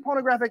filled with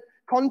pornographic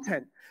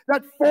content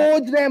that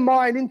forge their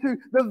mind into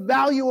the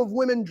value of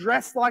women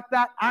dressed like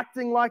that,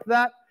 acting like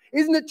that.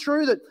 Isn't it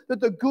true that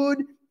the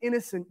good,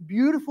 innocent,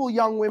 beautiful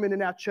young women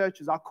in our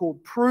churches are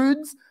called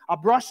prudes, are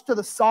brushed to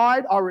the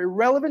side, are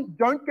irrelevant,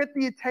 don't get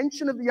the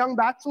attention of the young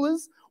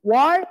bachelors?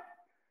 Why?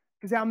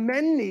 Because our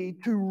men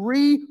need to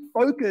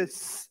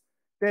refocus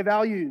their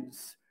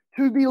values,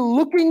 to be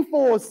looking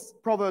for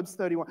Proverbs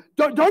 31.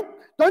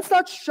 Don't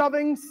start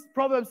shoving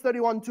Proverbs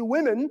 31 to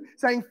women,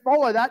 saying,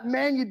 follow that.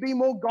 Man, you'd be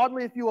more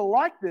godly if you were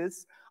like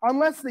this,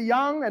 unless the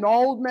young and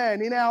old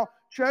men in our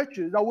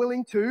churches are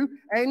willing to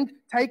and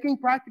taking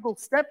practical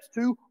steps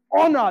to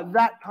honor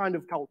that kind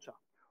of culture,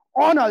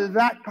 honor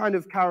that kind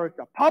of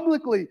character,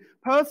 publicly,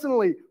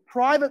 personally,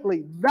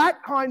 privately,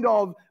 that kind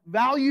of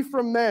value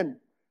from men.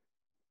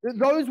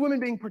 Those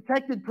women being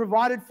protected,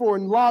 provided for,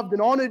 and loved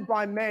and honored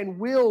by men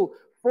will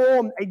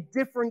form a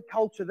different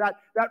culture that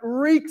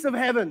reeks of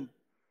heaven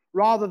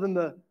rather than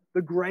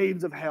the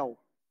graves of hell.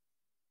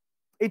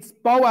 It's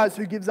Boaz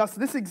who gives us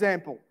this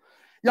example.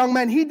 Young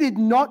man, he did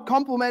not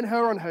compliment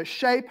her on her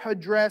shape, her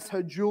dress,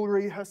 her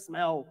jewelry, her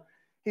smell.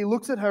 He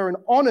looks at her and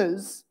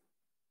honors.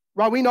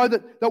 Right, we know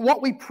that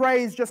what we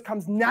praise just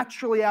comes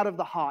naturally out of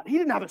the heart. He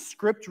didn't have a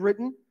script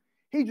written.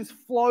 He just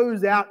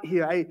flows out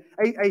here,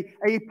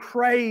 a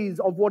praise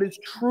of what is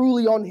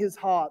truly on his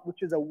heart,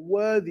 which is a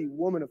worthy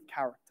woman of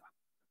character.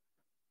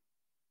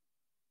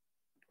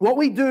 What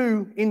we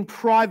do in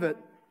private,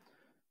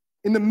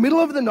 in the middle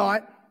of the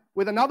night,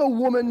 with another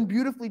woman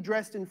beautifully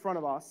dressed in front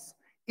of us,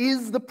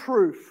 is the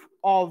proof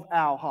of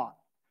our heart.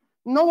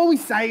 Not what we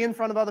say in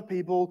front of other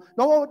people,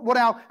 not what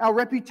our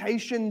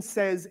reputation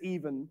says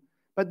even,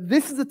 but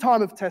this is a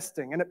time of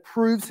testing, and it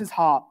proves his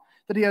heart,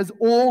 that he has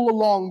all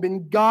along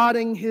been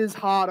guarding his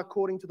heart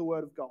according to the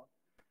word of God,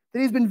 that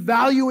he's been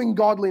valuing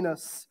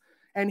godliness,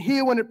 and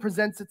here when it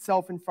presents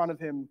itself in front of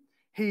him,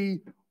 he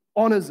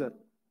honors it.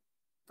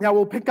 Now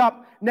we'll pick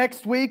up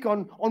next week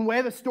on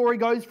where the story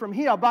goes from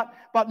here, but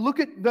look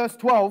at verse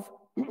 12.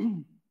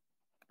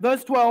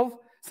 Verse 12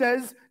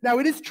 says, now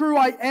it is true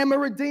I am a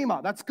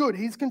redeemer. That's good.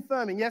 He's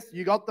confirming, yes,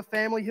 you got the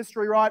family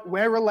history right.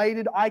 We're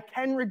related. I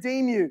can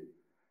redeem you.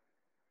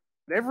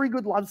 But every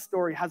good love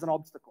story has an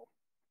obstacle.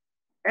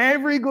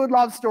 Every good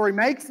love story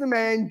makes the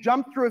man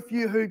jump through a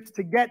few hoops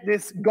to get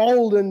this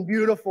golden,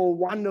 beautiful,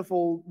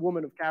 wonderful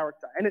woman of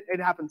character. And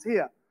it happens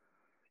here.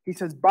 He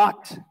says,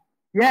 but,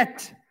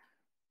 yet.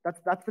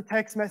 That's the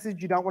text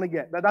message you don't want to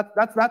get.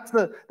 That's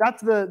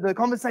the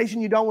conversation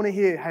you don't want to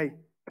hear. Hey,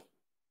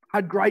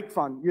 had great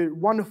fun. You're a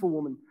wonderful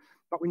woman,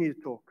 but we need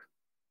to talk.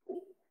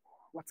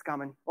 What's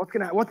coming?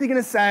 What's he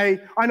going to say?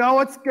 I know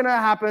what's going to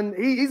happen.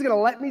 He's going to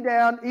let me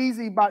down.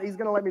 Easy, but he's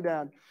going to let me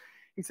down.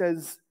 He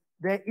says,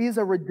 there is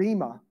a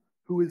Redeemer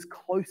who is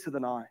closer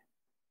than I.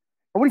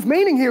 And what he's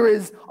meaning here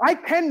is, I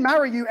can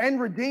marry you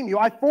and redeem you.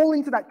 I fall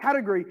into that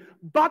category.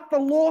 But the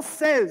law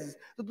says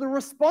that the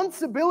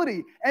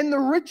responsibility and the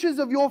riches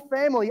of your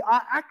family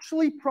are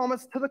actually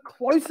promised to the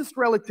closest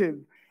relative.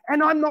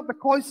 And I'm not the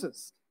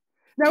closest.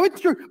 Now,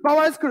 it's true.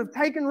 Boaz could have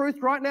taken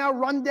Ruth right now,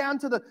 run down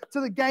to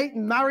the gate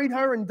and married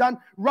her and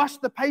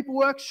rushed the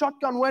paperwork,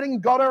 shotgun wedding,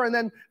 got her, and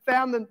then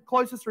found the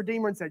closest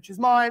redeemer and said, she's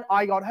mine.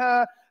 I got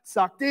her,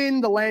 sucked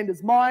in. The land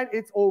is mine.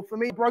 It's all for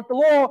me. Broke the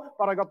law,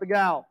 but I got the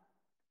gal.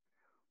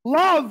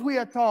 Love, we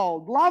are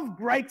told. Love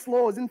breaks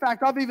laws. In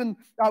fact,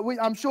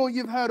 I'm sure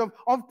you've heard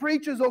of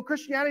preachers or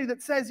Christianity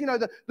that says,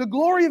 the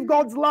glory of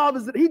God's love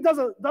is that he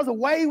does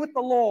away with the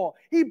law.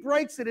 He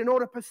breaks it in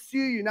order to pursue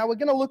you. Now, we're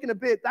going to look in a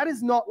bit. That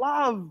is not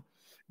love.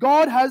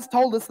 God has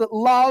told us that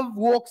love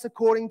walks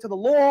according to the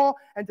law,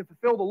 and to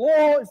fulfill the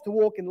law is to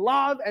walk in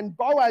love. And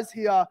Boaz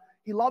here,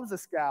 he loves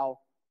this gal.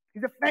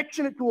 He's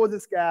affectionate towards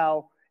this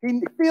gal.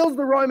 He feels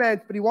the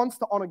romance, but he wants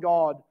to honor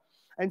God.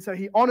 And so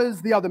he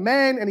honors the other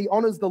man and he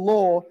honors the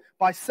law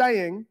by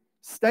saying,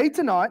 stay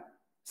tonight,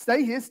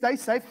 stay here, stay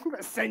safe. I'm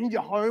going to send you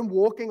home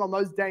walking on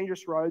those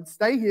dangerous roads.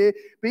 Stay here,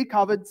 be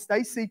covered,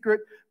 stay secret.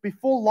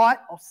 Before light,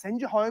 I'll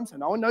send you home so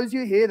no one knows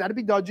you're here. That'd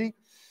be dodgy.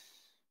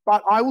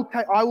 But I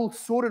will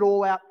sort it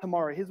all out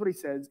tomorrow. Here's what he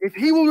says. If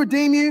he will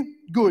redeem you,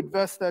 good.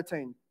 Verse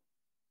 13.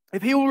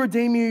 If he will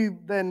redeem you,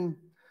 then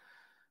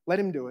let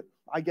him do it.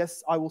 I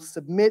guess I will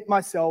submit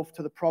myself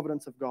to the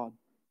providence of God.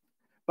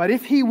 But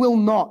if he will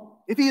not,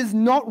 if he is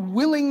not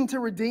willing to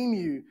redeem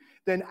you,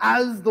 then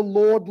as the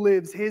Lord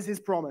lives, here's his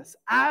promise.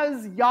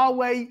 As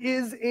Yahweh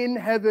is in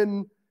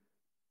heaven,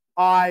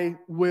 I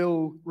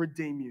will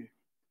redeem you.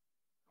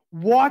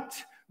 What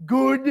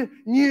good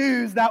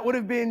news that would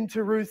have been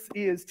to Ruth's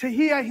ears, to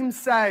hear him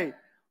say,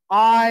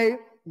 I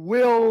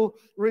will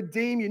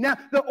redeem you. Now,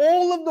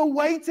 all of the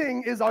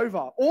waiting is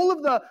over. All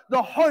of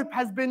the hope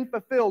has been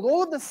fulfilled.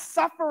 All of the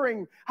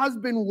suffering has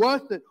been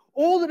worth it.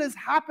 All that has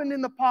happened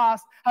in the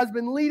past has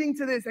been leading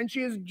to this, and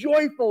she is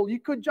joyful. You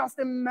could just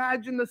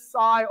imagine the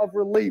sigh of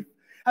relief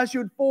as she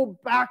would fall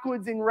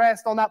backwards in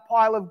rest on that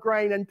pile of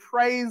grain and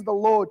praise the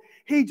Lord.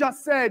 He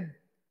just said,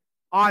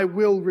 I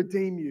will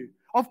redeem you.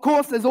 Of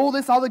course, there's all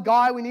this other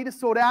guy we need to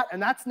sort out,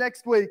 and that's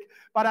next week.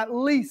 But at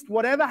least,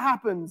 whatever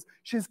happens,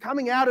 she's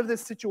coming out of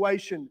this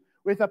situation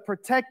with a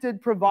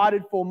protected,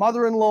 provided for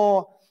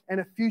mother-in-law and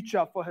a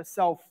future for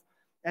herself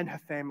and her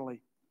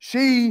family.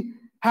 She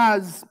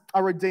has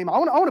a redeemer. I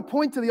want to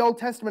point to the Old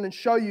Testament and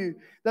show you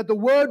that the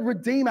word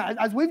redeemer,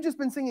 as we've just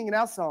been singing in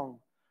our song,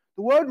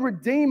 the word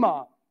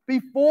redeemer,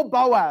 before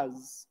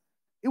Boaz,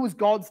 it was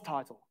God's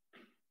title.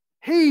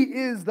 He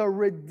is the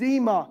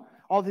redeemer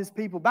of his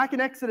people. Back in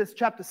Exodus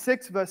chapter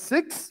 6, verse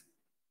 6,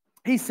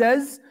 he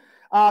says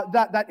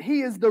that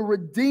he is the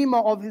redeemer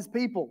of his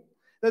people.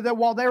 That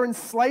while they're in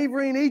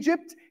slavery in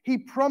Egypt, he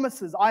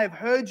promises, I have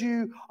heard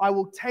you, I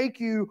will take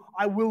you,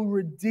 I will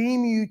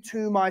redeem you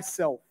to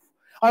myself.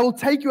 I will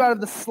take you out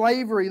of the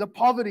slavery, the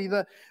poverty,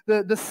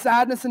 the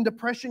sadness and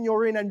depression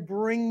you're in and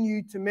bring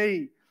you to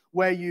me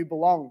where you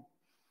belong.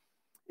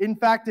 In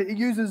fact, it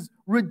uses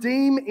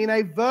redeem in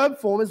a verb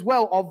form as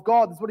well of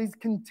God. That's what he's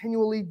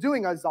continually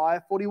doing.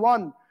 Isaiah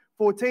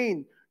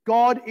 41:14.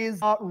 God is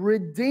a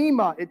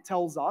redeemer, it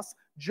tells us,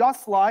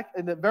 just like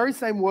in the very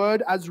same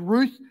word as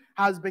Ruth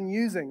has been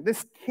using.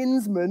 This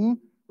kinsman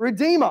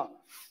redeemer.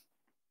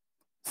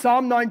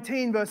 Psalm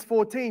 19, verse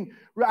 14,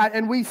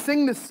 and we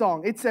sing this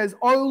song. It says,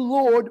 O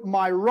Lord,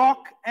 my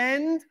rock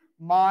and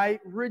my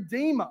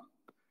redeemer.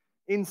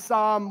 In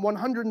Psalm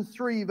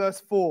 103,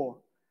 verse 4,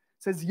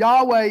 it says,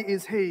 Yahweh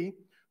is he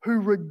who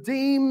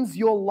redeems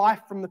your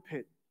life from the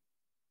pit.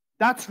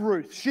 That's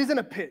Ruth. She's in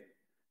a pit.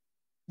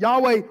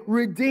 Yahweh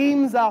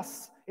redeems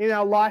us in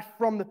our life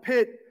from the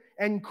pit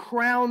and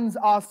crowns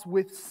us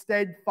with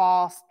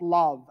steadfast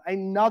love.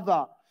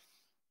 Another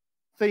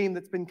theme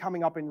that's been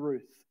coming up in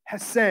Ruth.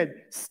 Hesed,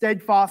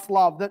 steadfast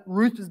love that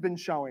Ruth has been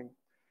showing.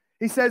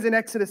 He says in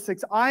Exodus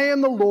 6, I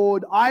am the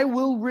Lord, I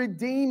will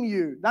redeem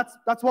you.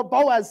 That's what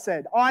Boaz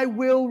said. I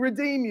will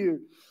redeem you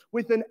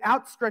with an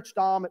outstretched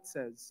arm, it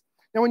says.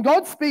 Now, when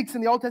God speaks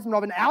in the Old Testament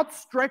of an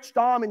outstretched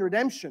arm in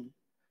redemption,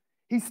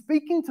 he's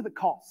speaking to the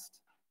cost.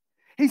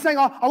 He's saying,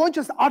 I won't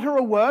just utter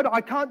a word.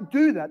 I can't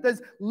do that.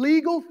 There's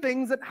legal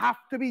things that have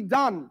to be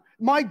done.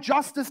 My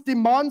justice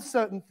demands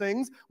certain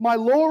things. My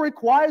law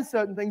requires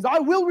certain things. I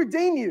will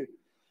redeem you.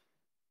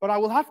 But I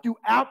will have to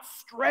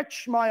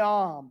outstretch my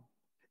arm,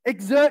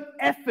 exert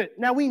effort.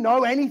 Now we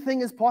know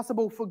anything is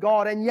possible for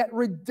God, and yet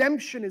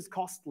redemption is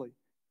costly.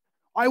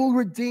 I will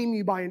redeem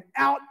you by an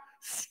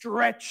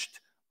outstretched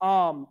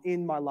arm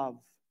in my love.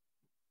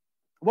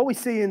 What we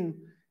see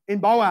in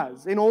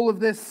Boaz, in all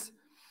of this,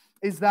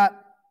 is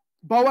that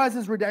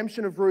Boaz's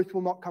redemption of Ruth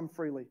will not come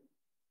freely.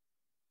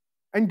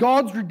 And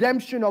God's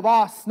redemption of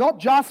us, not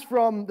just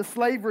from the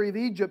slavery of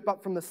Egypt,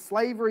 but from the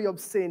slavery of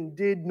sin,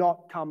 did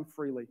not come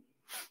freely.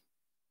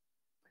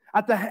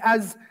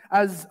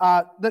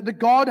 That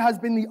God has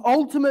been the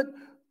ultimate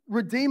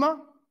redeemer.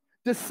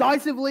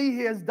 Decisively,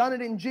 he has done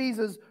it in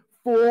Jesus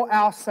for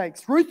our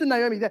sakes. Ruth and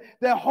Naomi,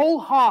 their whole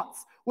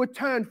hearts were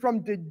turned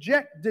from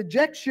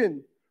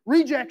dejection,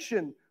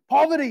 rejection,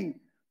 poverty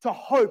to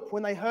hope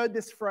when they heard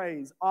this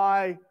phrase,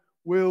 I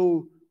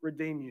will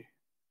redeem you.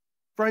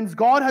 Friends,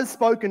 God has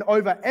spoken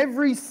over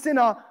every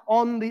sinner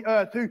on the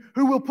earth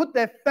who will put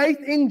their faith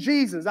in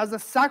Jesus as a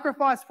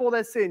sacrifice for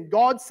their sin.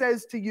 God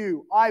says to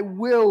you, I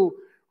will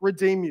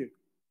redeem you.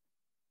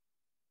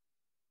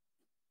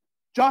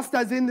 Just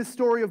as in the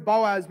story of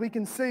Boaz, we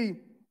can see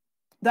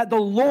that the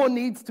law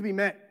needs to be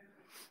met.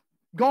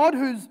 God,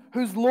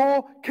 whose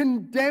law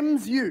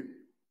condemns you,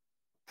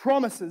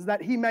 promises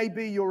that he may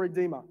be your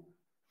redeemer.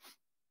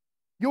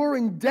 You're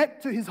in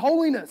debt to his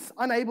holiness,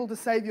 unable to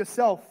save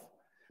yourself.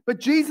 But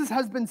Jesus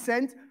has been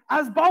sent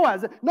as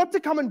Boaz, not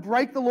to come and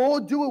break the law,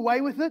 do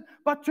away with it,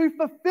 but to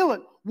fulfill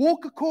it,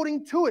 walk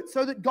according to it,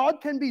 so that God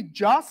can be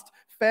just,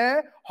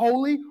 fair,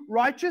 holy,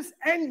 righteous,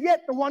 and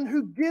yet the one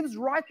who gives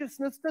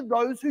righteousness to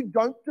those who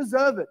don't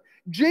deserve it.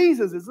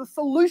 Jesus is the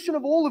solution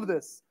of all of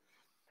this.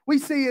 We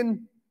see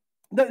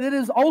that it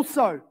is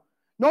also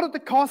not at the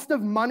cost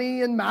of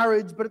money and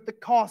marriage, but at the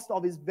cost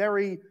of his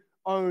very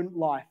own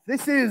life.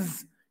 This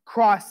is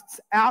Christ's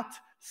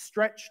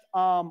outstretched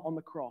arm on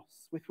the cross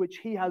with which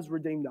he has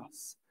redeemed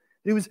us.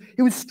 He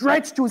was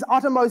stretched to his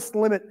uttermost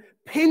limit,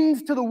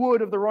 pinned to the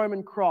wood of the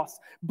Roman cross,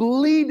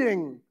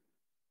 bleeding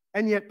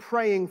and yet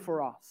praying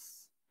for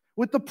us.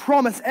 With the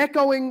promise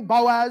echoing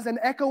Boaz and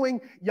echoing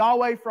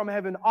Yahweh from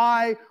heaven,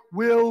 I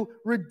will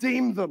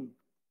redeem them.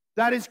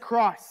 That is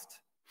Christ.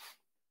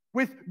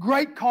 With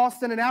great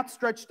cost and an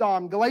outstretched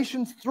arm,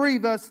 Galatians 3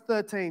 verse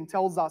 13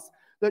 tells us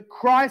that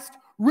Christ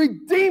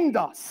redeemed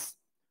us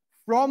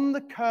from the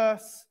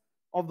curse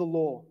of the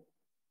law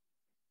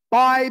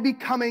by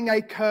becoming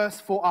a curse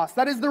for us.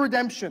 That is the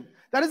redemption.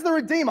 That is the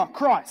Redeemer,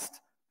 Christ.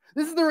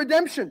 This is the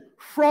redemption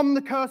from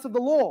the curse of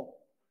the law.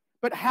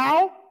 But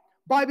how?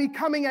 By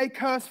becoming a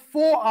curse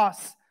for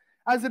us,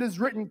 as it is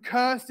written,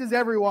 cursed is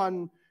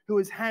everyone who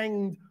is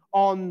hanged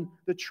on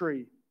the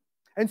tree.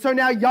 And so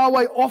now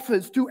Yahweh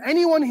offers to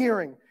anyone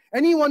hearing,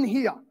 anyone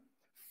here,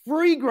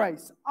 free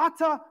grace,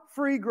 utter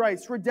free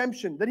grace,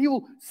 redemption, that he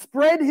will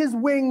spread his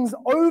wings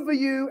over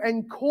you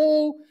and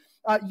call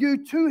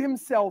you to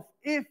himself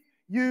if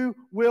you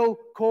will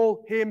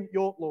call him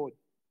your Lord.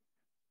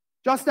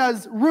 Just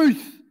as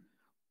Ruth,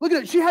 look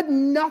at it, she had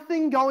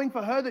nothing going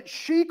for her that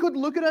she could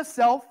look at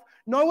herself,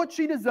 know what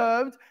she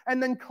deserved,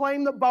 and then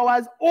claim that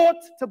Boaz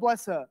ought to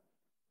bless her.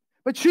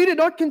 But she did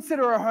not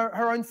consider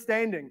her own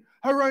standing,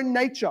 her own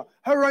nature,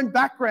 her own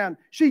background.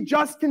 She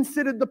just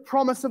considered the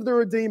promise of the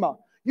Redeemer.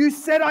 You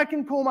said I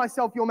can call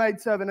myself your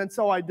maidservant, and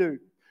so I do.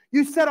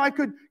 You said I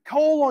could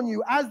call on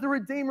you as the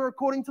Redeemer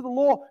according to the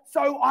law,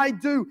 so I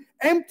do.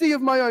 Empty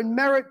of my own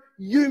merit,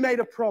 you made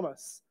a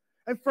promise.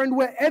 And friend,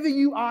 wherever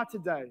you are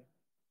today,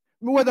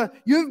 whether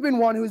you've been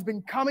one who has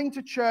been coming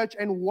to church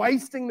and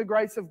wasting the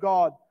grace of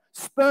God,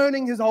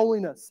 spurning his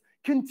holiness,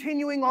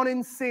 continuing on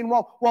in sin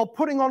while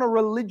putting on a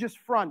religious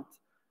front,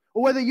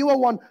 or whether you are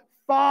one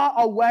far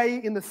away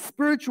in the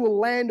spiritual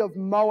land of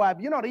Moab,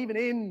 you're not even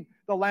in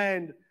the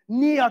land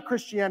near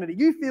Christianity.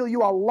 You feel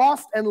you are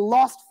lost and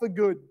lost for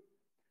good.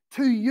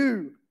 To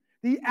you,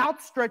 the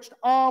outstretched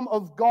arm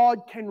of God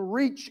can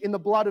reach in the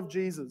blood of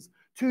Jesus.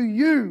 To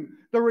you,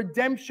 the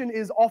redemption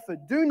is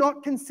offered. Do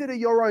not consider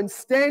your own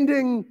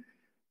standing.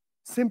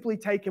 Simply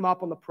take him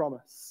up on the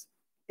promise.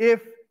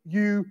 If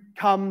you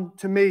come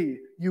to me,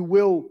 you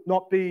will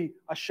not be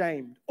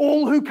ashamed.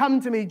 All who come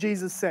to me,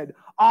 Jesus said,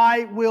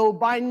 I will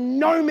by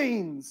no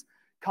means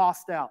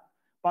cast out,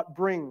 but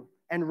bring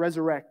and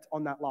resurrect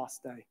on that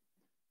last day.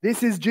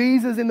 This is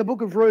Jesus in the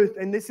book of Ruth,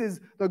 and this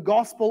is the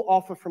gospel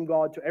offer from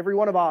God to every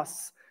one of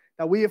us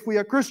that we, if we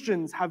are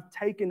Christians, have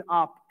taken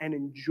up and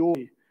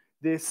enjoy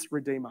this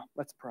Redeemer.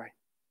 Let's pray.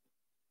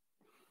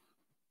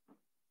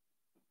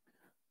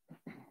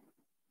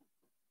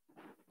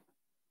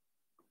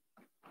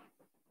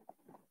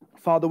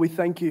 Father, we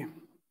thank you.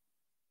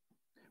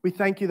 We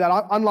thank you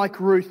that unlike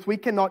Ruth, we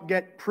cannot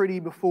get pretty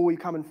before we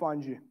come and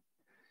find you.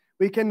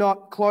 We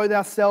cannot clothe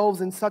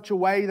ourselves in such a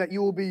way that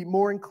you will be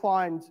more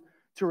inclined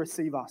to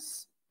receive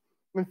us.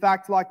 In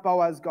fact, like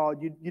Boaz,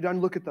 God, you don't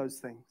look at those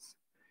things.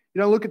 You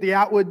don't look at the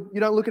outward,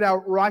 you don't look at our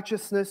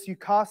righteousness, you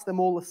cast them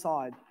all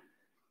aside.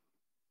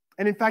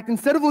 And in fact,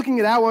 instead of looking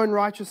at our own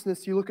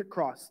righteousness, you look at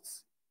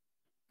Christ's.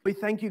 We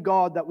thank you,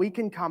 God, that we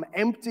can come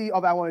empty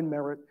of our own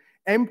merit,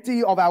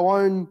 empty of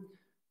our own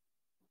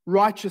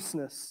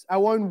righteousness,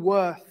 our own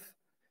worth.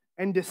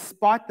 And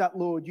despite that,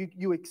 Lord,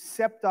 you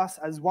accept us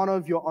as one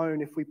of your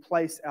own if we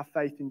place our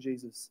faith in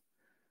Jesus.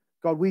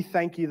 God, we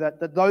thank you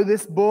that though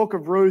this book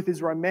of Ruth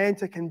is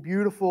romantic and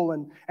beautiful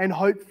and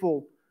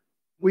hopeful,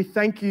 we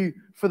thank you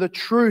for the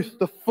truth,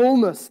 the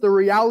fullness, the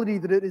reality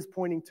that it is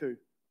pointing to,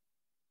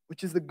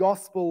 which is the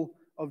gospel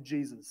of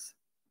Jesus.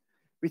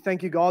 We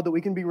thank you, God, that we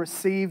can be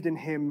received in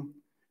him,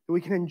 that we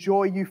can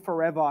enjoy you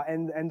forever.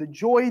 And the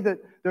joy that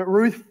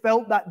Ruth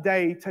felt that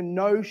day to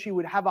know she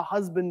would have a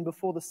husband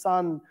before the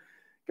sun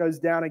goes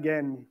down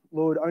again,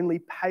 Lord, only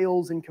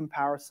pales in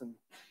comparison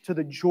to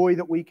the joy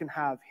that we can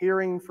have,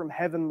 hearing from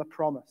heaven the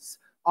promise,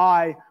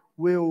 I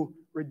will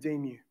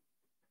redeem you.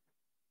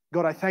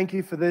 God, I thank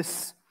you for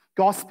this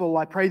gospel.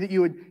 I pray that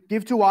you would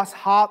give to us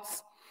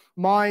hearts,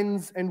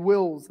 minds, and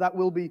wills that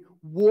will be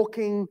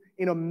walking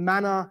in a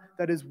manner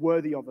that is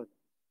worthy of it.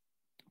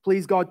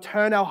 Please, God,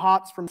 turn our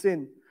hearts from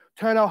sin.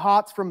 Turn our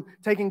hearts from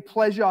taking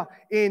pleasure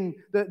in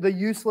the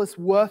useless,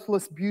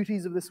 worthless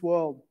beauties of this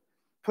world.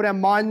 Put our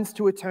minds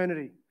to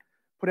eternity.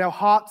 Put our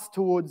hearts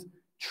towards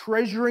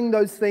treasuring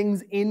those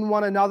things in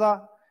one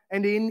another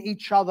and in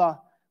each other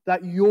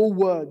that your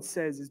word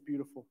says is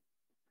beautiful.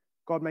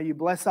 God, may you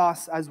bless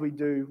us as we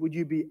do. Would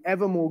you be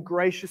ever more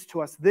gracious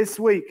to us this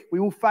week? We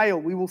will fail,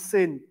 we will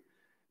sin,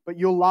 but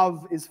your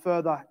love is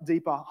further,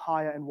 deeper,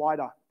 higher, and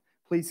wider.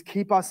 Please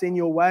keep us in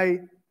your way.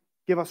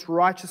 Give us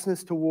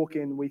righteousness to walk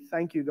in. We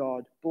thank you,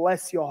 God.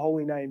 Bless your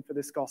holy name for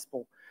this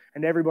gospel.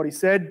 And everybody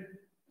said,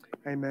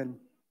 amen.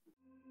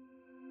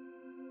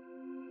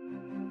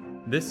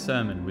 This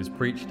sermon was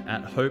preached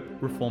at Hope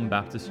Reformed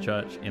Baptist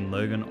Church in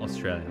Logan,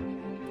 Australia.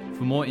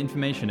 For more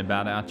information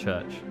about our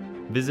church,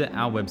 visit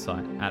our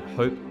website at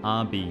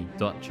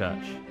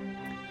hoperb.church.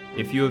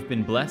 If you have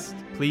been blessed,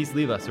 please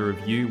leave us a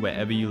review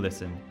wherever you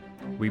listen.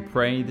 We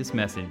pray this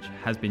message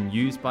has been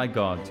used by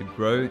God to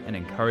grow and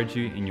encourage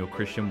you in your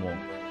Christian walk.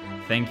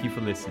 Thank you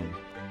for listening.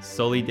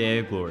 Soli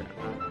Deo Gloria.